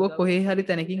උදව්ව කොහේ හරි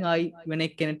තැනකින් ආයි වෙන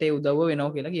එක්කෙනෙක්ට ඒ උදව්ව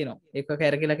වෙනවා කියලා කියනවා. ඒක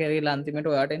කැරකිලා අන්තිමට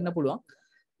ඔයාට එන්න පුළුවන්.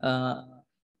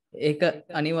 ඒක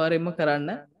අනිවාර්යයෙන්ම කරන්න.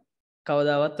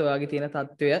 කවදාවත් ඔයාගේ තියෙන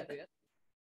තත්ත්වය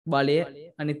බලය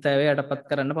අනිත් අයව යටපත්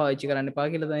කරන්න පාවිච්චි කරන්න එපා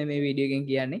කියලා තමයි මේ වීඩියෝ එකෙන්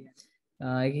කියන්නේ.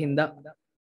 ඒකින්ද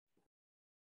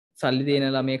සල්ලි දෙන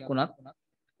ළමයෙක් වුණත්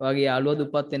ඔයාගේ යාළුවා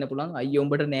දුප්පත් වෙන්න පුළුවන්. අයියෝ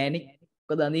උඹට නෑනේ.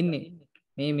 මොකද අඳින්නේ?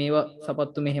 මේවා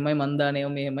සපත්තු මෙහෙමයි මන් දානේව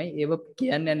මෙහෙමයි. ඒව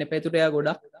කියන්න යන්න එපා. ඒකට එයා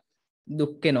ගොඩක්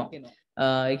දුක් වෙනවා.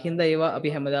 ඒකින්ද ඒවා අපි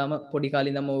හැමදාම පොඩි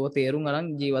කාලේ ඉඳන්ම ඕව තේරුම් අරන්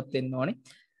ජීවත් වෙන්න ඕනේ.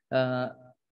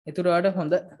 එතුරාට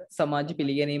හොඳ සමාජ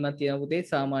පිළිගැනීමක් තියෙන පුතේ.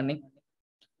 සාමාන්‍යයෙන්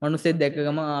මිනිස්සෙක්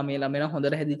දැක්කම මේ ළමයා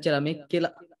හොඳට හැදිච්ච ළමෙක්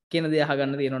කියලා කියන දේ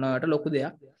අහගන්න තියෙනවා නේද? ලොකු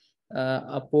දෙයක්.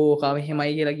 අපෝ කා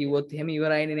මෙහෙමයි කියලා කිව්වොත් එහෙම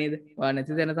ඉවරයිනේ නේද? ඔයා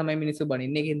නැති තැන තමයි මිනිස්සු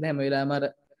බනින්නේ. ඒකින්ද හැම වෙලාවෙම අර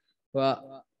ඔයා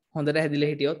හොඳට හැදිලා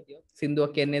හිටියොත්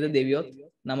සින්දුවක් කියන්නේ නේද දෙවියොත්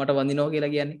නමට වඳිනවා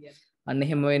කියලා කියන්නේ. අන්න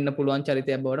එහෙම වෙන්න පුළුවන්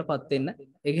චරිතයක් බවට පත් වෙන්න.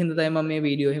 ඒකින්ද තමයි මම මේ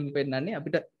වීඩියෝ එහෙම පෙන්නන්නේ.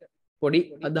 අපිට පොඩි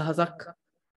අදහසක්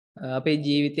අපේ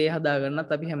ජීවිතේ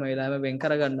හදාගන්නත් අපි හැම වෙලාවෙම වෙන්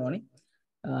කරගන්න ඕනේ.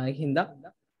 ඒකින්ද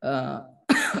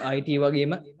IT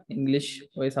වගේම ඉංග්ලිෂ්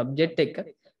ඔය සබ්ජෙක්ට් එක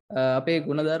අපේ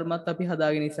ගුණධර්මත් අපි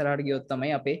හදාගෙන ඉස්සරහට ගියොත්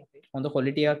තමයි අපේ හොඳ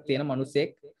ක්වොලිටි එකක් තියෙන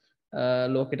මිනිසෙක්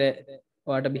ලෝකෙට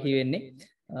ඔයාට බිහි වෙන්නේ.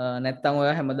 නැත්තම්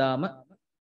ඔයා හැමදාම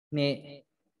මේ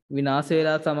විනාශ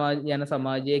වෙලා යන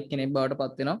සමාජයේ කෙනෙක් බවට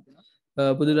පත් වෙනවා.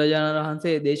 බුදුරජාණන්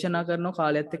වහන්සේ දේශනා කරන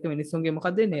කාලයත් එක්ක මිනිස්සුන්ගේ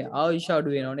මොකද වෙන්නේ? ආයුෂ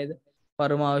අඩු වෙනව නේද?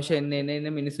 පරම ආයුෂ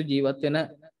එන්නේ මිනිස්සු ජීවත් වෙන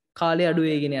කාලය අඩු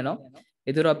වෙගෙන යනවා.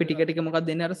 ඒතර අපි ටික ටික මොකක්ද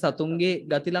දෙන්නේ? අර සතුන්ගේ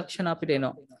ගති ලක්ෂණ අපිට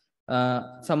එනවා.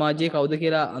 සමාජයේ කවුද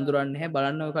කියලා අඳුරන්නේ නැහැ.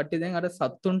 බලන්න ඔය කට්ටිය දැන් අර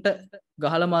සත්තුන්ට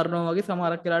ගහලා මරනවා වගේ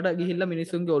සමහරක් වෙලාවට ගිහිල්ලා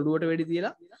මිනිස්සුන්ගේ ඔළුවට වෙඩි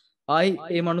තියලා ආයි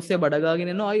ඒ මිනිස්සයා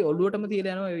බඩගාගෙන එනවා. ආයි ඔළුවටම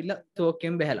තියලා යනවා. එවිල්ලා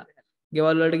තෝක්කෙන් බහැලා.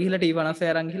 ගෙවල් වලට ගිහිල්ලා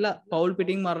T50 අරන් ගිහිල්ලා පවුල්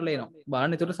පිටින් මරලා එනවා.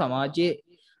 බලන්න ඒතර සමාජයේ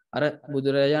අර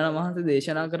බුදුරජාණන් වහන්සේ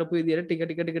දේශනා කරපු විදිහට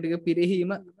ටික ටික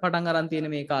පිරිහීම පටන් අරන් තියෙන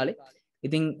මේ කාලේ.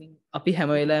 ඉතින් අපි හැම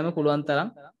වෙලාවෙම පුළුවන් තරම්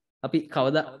අපි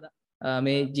කවදා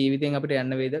මේ ජීවිතෙන් අපිට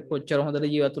යන්න වේද කොච්චර හොඳට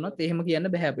ජීවත් වුණත් එහෙම කියන්න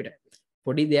බෑ අපිට.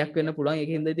 පොඩි දෙයක් වෙන්න පුළුවන්.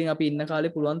 ඒකින්ද ඉතින් අපි ඉන්න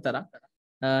කාලේ පුළුවන් තරම්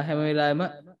හැම වෙලාවෙම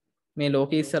මේ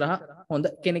ලෝකෙ ඉස්සරහා හොඳ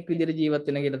කෙනෙක් විදිහට ජීවත්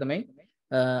වෙන්න කියලා තමයි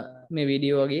මේ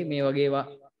වීඩියෝ වගේ මේ වගේ ඒවා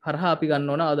හරහා අපි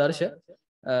ගන්න ඕන ආදර්ශ.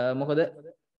 මොකද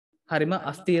හරිම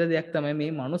අස්තීර දෙයක් තමයි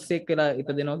මේ මිනිස්සෙක් කියලා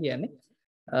ඉපදෙනවා කියන්නේ.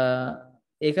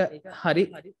 ඒක හරි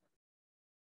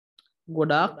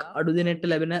ගොඩාක් අඩු දිනෙට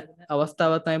ලැබෙන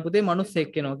අවස්ථාවක් තමයි පුතේ මිනිස්සෙක්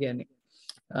වෙනවා කියන්නේ.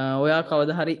 ඔයා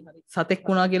කවදා හරි සතෙක්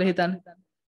වුණා කියලා හිතන්න.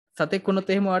 සතෙක් වුණොත්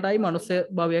එහෙම ඔයාටයි මනුස්ස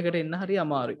භවයකට එන්න හරි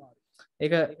අමාරුයි.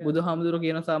 ඒක බුදුහාමුදුරුවෝ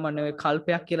කියන සාමාන්‍ය ඔය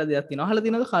කල්පයක් කියලා දෙයක් තියෙනවා. අහලා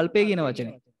තියෙනවද කල්පය කියන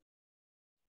වචනේ?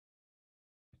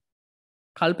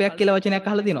 කල්පයක් කියලා වචනයක්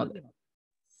අහලා තියෙනවද?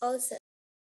 ඔව් සර්.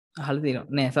 අහලා තියෙනව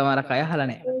නෑ, සමහරක් අය අහලා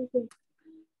නෑ.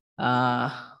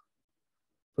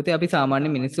 පුතේ අපි සාමාන්‍ය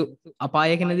මිනිස්සු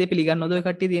අපාය කියන දේ පිළිගන්නවද? ඔය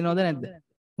කට්ටිය තියෙනවද නැද්ද?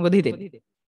 මොකද හිතෙන්නේ?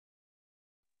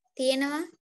 තියෙනවා.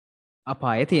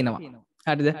 අපාය තියෙනවා.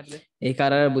 හරිද? ඒක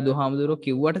අර බුදුහාමුදුරුවෝ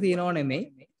කිව්වට තියෙනව නෙමෙයි.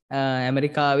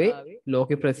 ඇමරිකාවේ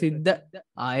ලෝකෙ ප්‍රසිද්ධ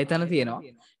ආයතන තියෙනවා.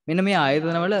 මෙන්න මේ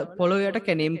ආයතනවල පොළොවට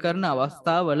කැණීම් කරන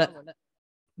අවස්ථාවල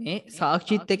මේ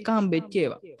සාක්ෂිත් එක්ක හම්බෙච්ච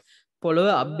ඒවා. පොළොව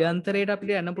අභ්‍යන්තරයට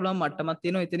අපිට යන්න පුළුවන් මට්ටමක්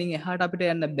තියෙනවා. එතනින් එහාට අපිට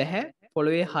යන්න බෑ.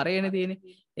 පොළොවේ හරයනේ තියෙන්නේ.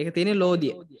 ඒක තියෙන්නේ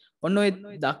ලෝදිය. ඔන්න ඔය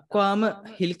දක්වාම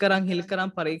හිල් කරන්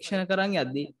පරීක්ෂණ කරන්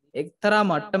යද්දී එක්තරා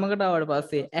මට්ටමකට ආවට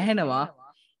පස්සේ ඇහෙනවා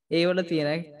ඒවල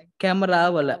තියෙන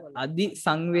කැමරාවල අධි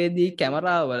සංවේදී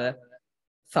කැමරාවල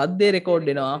සද්දේ රෙකෝඩ්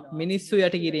වෙනවා. මිනිස්සු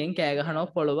යටිගිරියෙන් කෑ ගහනවා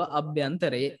පොළොව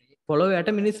අභ්‍යන්තරයේ. පොළොව යට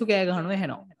මිනිස්සු කෑ ගහනවා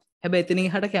ඇහෙනවා. හැබැයි එතනින්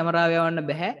එහාට කැමරාව යවන්න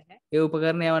බෑ. ඒ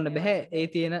උපකරණ යවන්න බෑ. ඒ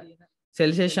තියෙන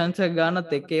සෙල්සියස් අංශ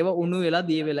ගානත් එක්ක ඒවා උණු වෙලා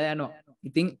දිය වෙලා යනවා.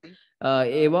 ඉතින්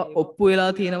ඒවා ඔප්පු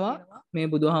වෙලා තියෙනවා මේ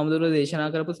බුදුහාමුදුරුවෝ දේශනා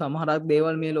කරපු සමහරක්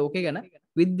දේවල් මේ ලෝකේ ගැන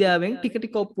විද්‍යාවෙන් ටික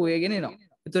ටික ඔප්පු වෙගෙන එනවා.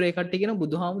 ඒතර ඒ කට්ටිය කියන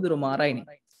බුදුහාමුදුරුවෝ මාරයිනේ.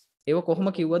 ඒව කොහොම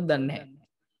කිව්වත් දන්නේ නැහැ.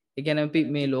 ඒ කියන්නේ අපි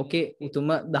මේ ලෝකේ උතුම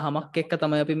දහමක් එක්ක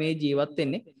තමයි අපි මේ ජීවත්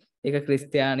වෙන්නේ. ඒක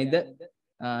ක්‍රිස්තියානිද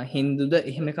හින්දුද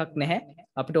එහෙම එකක් නැහැ.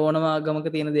 අපිට ඕනම ආගමක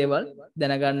තියෙන දේවල්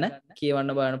දැනගන්න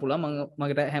කියවන්න බලන්න පුළුවන්.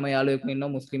 මගට හැම යාළුවෙක්ම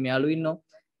ඉන්නවා, මුස්ලිම් යාළුවෝ ඉන්නවා,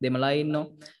 දෙමළයි ඉන්නවා.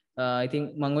 ඉතින්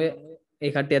මම ඔය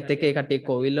ඒ කට්ටියත් එක්ක ඒ කට්ටිය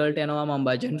කෝවිල් වලට යනවා. මම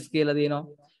භජන්ස් කියලා දිනවා.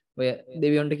 ඔය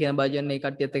දෙවියන්ට කියන භජන් ඒ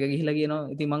කට්ටියත් එක්ක ගිහිලා කියනවා.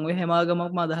 ඉතින් මම ඔය හැම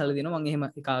ආගමක්ම අදහලා දිනවා. මම එහෙම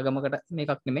එක ආගමකට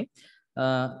මේකක් නෙමෙයි.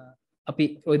 අපි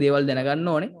ওই දේවල්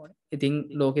දැනගන්න ඕනේ. ඉතින්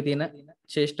ලෝකේ තියෙන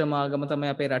ශ්‍රේෂ්ඨම ආගම තමයි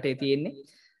අපේ රටේ තියෙන්නේ.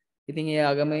 ඉතින් ඒ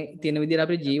ආගමේ තියෙන විදිහට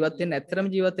අපිට ජීවත් වෙන්න ඇත්තටම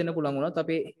ජීවත් වෙන්න පුළුවන් වුණොත්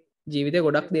අපේ ජීවිතේ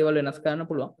ගොඩක් දේවල් වෙනස් කරන්න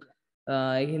පුළුවන්.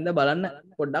 ඒකින්ද බලන්න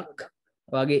පොඩ්ඩක්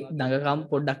වගේ දඟකම්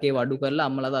පොඩ්ඩක් ඒ වඩු කරලා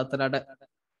අම්මලා තාත්තලාට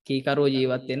කීකරුව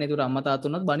ජීවත් වෙන්න. ඒතර අම්මා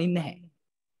තාත්තුනොත් බනින්නේ නැහැ.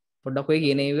 පොඩ්ඩක් ඔය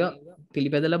කියන ඒවා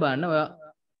පිළිපැදලා බලන්න. ඔයා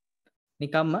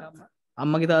නිකම්ම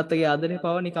අම්මගේ තාත්තගේ ආදරේ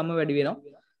පව නිකම්ම වැඩි වෙනවා.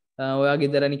 ඔයා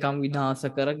ගෙදර නිකම් විනාශ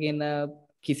කරගෙන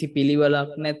කිසි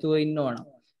පිළිවෙලක් නැතුව ඉන්නවනම්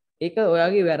ඒක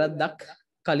ඔයාගේ වැරද්දක්.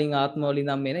 කලින් ආත්මවල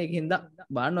ඉඳන් එන. ඒකින්ද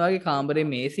බලන්න ඔයාගේ කාමරේ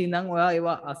මේසෙ ඉඳන් ඔයා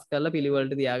ඒවා අස් කරලා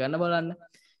පිළිවෙලට තියාගන්න බලන්න.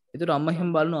 ඒතර අම්මා එහෙම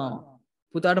බලනවා.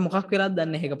 පුතාට මොකක් වෙලාද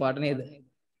දන්නේ නැහැ එකපාරට නේද?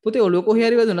 පුතේ ඔළුව කොහේ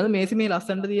හරි වැදුනද මේසෙ මේ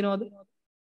ලස්සනට තියනවද?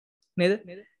 නේද?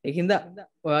 ඒකින්ද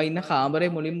ඔයා ඉන්න කාමරේ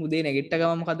මුලින් උදේ නැගිට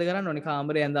ගමන් මොකද කරන්න ඕනේ?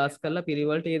 කාමරේ ඇඳාස් කරලා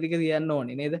පිළිවෙලට ඒ ටික තියන්න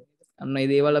ඕනේ නේද? අන්න මේ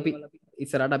දේවල් අපි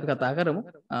ඉස්සරහට අපි කතා කරමු.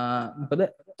 මොකද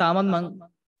තාමත් මං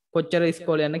කොච්චර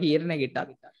ඉස්කෝලේ යන්න කීයට නැගිට්ටත්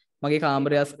මගේ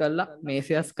කාමරය අස් කරලා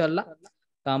මේසය අස් කරලා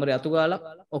කාමරය අතු ගාලා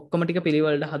ඔක්කොම ටික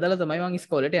පිළිවෙලට හදලා තමයි මං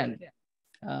ඉස්කෝලේට යන්නේ.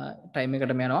 ටයිම්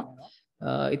එකටම යනවා.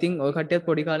 ඉතින් ඔය කට්ටියත්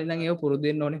පොඩි කාලේ ඉඳන් ඒව පුරුදු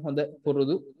වෙන්න ඕනේ. හොඳ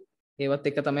පුරුදු. ඒවත්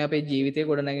එක්ක තමයි අපේ ජීවිතේ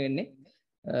ගොඩනැගෙන්නේ.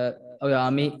 ඔය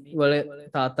ආමි වල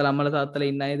තාත්තලා අම්මලා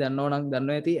තාත්තලා ඉන්න අය දන්නවනම්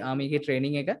දන්නවා ඇති ආමි එකේ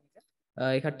ට්‍රේනින් එක.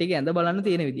 ඒ කට්ටියගේ ඇඳ බලන්න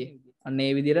තියෙන විදිය. අන්න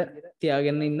ඒ විදිහට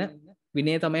තියාගෙන ඉන්න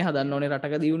විනය තමයි හදන්න ඕනේ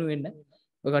රටක දියුණු වෙන්න.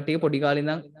 ඔය කට්ටිය පොඩි කාලේ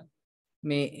ඉඳන්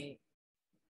මේ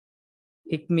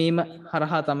ඉක්මීම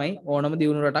හරහා තමයි ඕනම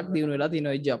දියුණු රටක් දියුණු වෙලා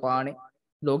තියෙනවා. ජපානේ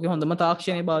ලෝකේ හොඳම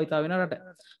තාක්ෂණය භාවිතා වෙන රට.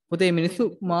 පුතේ මිනිස්සු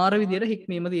මාර විදියට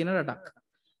හික්මීම තියෙන රටක්.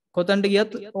 කොතනට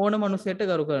ගියත් ඕන මනුස්සයෙක්ට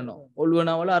ගරු කරනවා. ඔළුව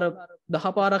නවල අර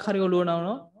 10 පාරක් හරි ඔළුව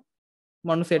නවනවා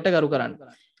මනුස්සයෙක්ට ගරු කරන්න.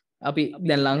 අපි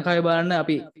දැන් ලංකාවේ බලන්න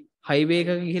අපි හයිවේ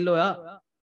එකක ගිහිල්ලා ඔයා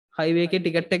හයිවේ එකේ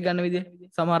ටිකට් එක ගන්න විදිය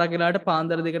සමහරක් වෙලාවට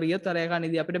පාන්දර දෙකට ගියත් අර එක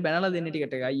නිදි අපිට බැනලා දෙන්නේ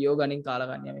ටිකට් එක. අයියෝ ගණන් කාලා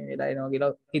ගන්න මේ වෙලා එනවා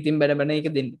කියලා හිතින් බැන ඒක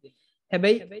දෙන්නේ.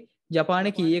 හැබැයි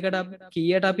ජපානේ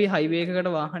කීයට අපි හයිවේ එකකට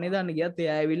වාහනේ දාන්න ගියත්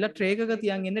එයා ඇවිල්ලා ට්‍රේ එකක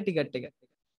තියන් ඉන්න ටිකට් එක.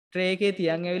 ට්‍රේ එකේ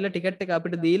තියන් ඇවිල්ලා ටිකට් එක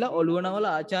අපිට දීලා ඔළුව නවල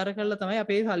ආචාර කරලා තමයි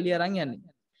අපේ සල්ලි අරන් යන්නේ.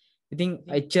 ඉතින්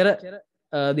එච්චර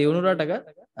දියුණු රටක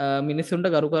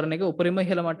මිනිස්සුන්ට ගරු කරන එක උපරිම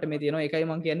ඉහළ මට්ටමේ තියෙනවා. ඒකයි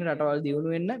මම කියන්නේ රටවල් දියුණු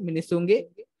වෙන්න මිනිස්සුන්ගේ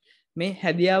මේ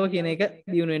හැදියාව කියන එක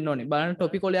දියුණු වෙන්න ඕනේ. බලන්න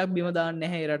ටොපි කොලයක් බිම දාන්නේ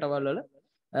නැහැ ඒ රටවල් වල.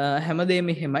 හැමදේම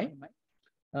එහෙමයි.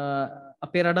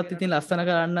 අපේ රටත් ඉතින් ලස්සන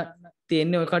කරන්න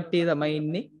තියෙන්නේ ඔය කට්ටිය තමයි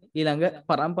ඉන්නේ ඊළඟ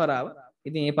පරම්පරාව.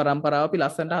 ඉතින් මේ පරම්පරාව අපි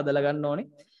ලස්සනට හදලා ගන්න ඕනේ.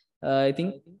 ඉතින්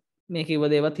මේ කිව්ව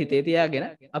දේවත් හිතේ තියාගෙන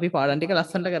අපි පාඩම් ටික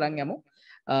ලස්සනට කරන් යමු.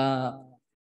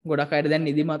 ගොඩක් අයට දැන්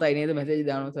නිදිමතයි නේද? මෙසේජ්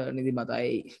දානවා සර්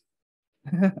නිදිමතයි.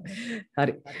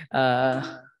 හරි.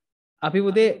 අපි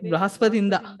පුතේ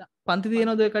බ්‍රහස්පතින්දා පන්ති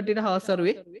තියෙනවද ඔය කට්ටියට හවස්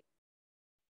වරුවේ?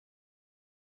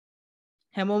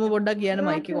 හැමෝම පොඩ්ඩක් කියන්න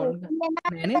මයික් එක ඔන්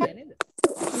නෑ නේද?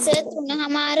 සර් 3:00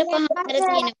 5:00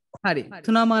 තියෙනවා. හරි.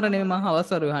 3:00 නෙමෙයි මම හවස්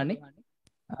වරුවේ අහන්නේ.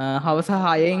 හවස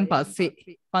 6න් පස්සේ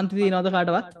පන්ති තියෙනවද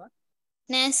කාටවත්?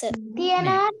 නෑ සර්.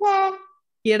 තියනවා සර්.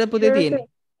 කීයට පුතේ තියෙන්නේ?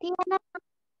 තියනවා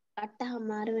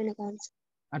 8:00 වෙනකන්.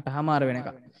 8:00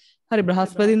 වෙනකම්. හරි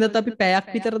බ්‍රහස්පතින්දාත් අපි පැයක්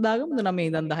විතර දාගමුද 9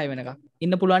 ඉඳන් 10 වෙනකම්.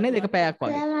 ඉන්න පුළුවන් නේද? එක පැයක්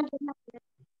වගේ.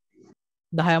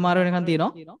 10:00 වෙනකම්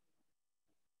තියෙනවා.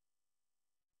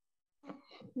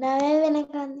 9 වෙනකන්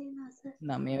තියෙනවා සර්.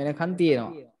 9 වෙනකම්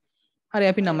තියෙනවා. හරි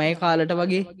අපි 9 කාලට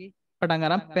වගේ පටන්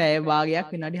අරන් පැය භාගයක්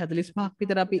විනාඩි 45ක්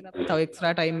විතර අපි තව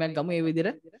එක්ස්ට්‍රා ටයිම් එකක් ගමු. ඒ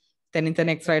විදිහට තනින් තන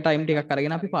එක්ස්ට්‍රා ටයිම් ටිකක්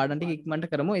අරගෙන අපි පාඩම් ටික ඉක්මනට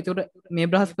කරමු. ඒතකොට මේ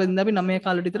බ්‍රහස්පතින්දා අපි 9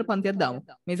 කාලට විතර පන්තියක් දාමු.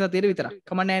 මේ සතියේ විතරක්.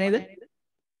 කමන්නේ නෑ නේද?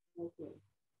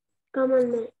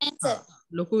 කමන්නේ. නෑ සර්.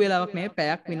 ලොකු වෙලාවක් නෙවෙයි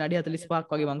පැයක් විනාඩි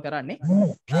 45ක් වගේ මම කරන්නේ.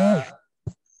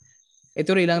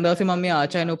 ඒතර ඊළඟ දවසේ මම මේ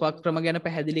ආචාර්ය උපක්‍රම ගැන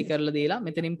පැහැදිලි කරලා දීලා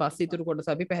මෙතනින් පස්සේ ඊටු කොටස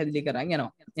අපි පැහැදිලි කරන්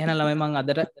යනවා. එහෙනම් ළමයි මම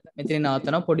අදට මෙතනින්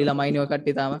නවත්තනවා. පොඩි ළමයිනේ ඔය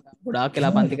කට්ටිය තාම ගොඩාක්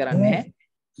වෙලා පන්ති කරන්නේ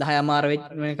නැහැ.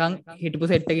 10:00 වෙනකන් හිටපු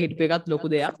සෙට් එකේ හිටපු එකත් ලොකු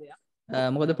දෙයක්.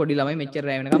 මොකද පොඩි ළමයි මෙච්චර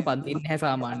රැ වෙනකන් පන්ති ඉන්නේ නැහැ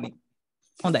සාමාන්‍යයෙන්.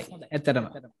 හොඳයි. ඇත්තටම.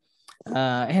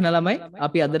 එහෙනම් ළමයි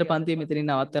අපි අදට පන්තිය මෙතනින්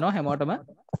නවත්තනවා හැමෝටම.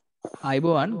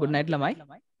 ආයිබෝවන් good night ළමයි.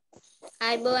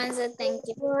 ආයිබෝවන් sir thank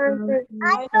you.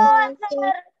 ආයිබෝවන්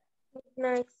sir. Good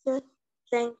night sir.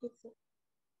 Thank you sir.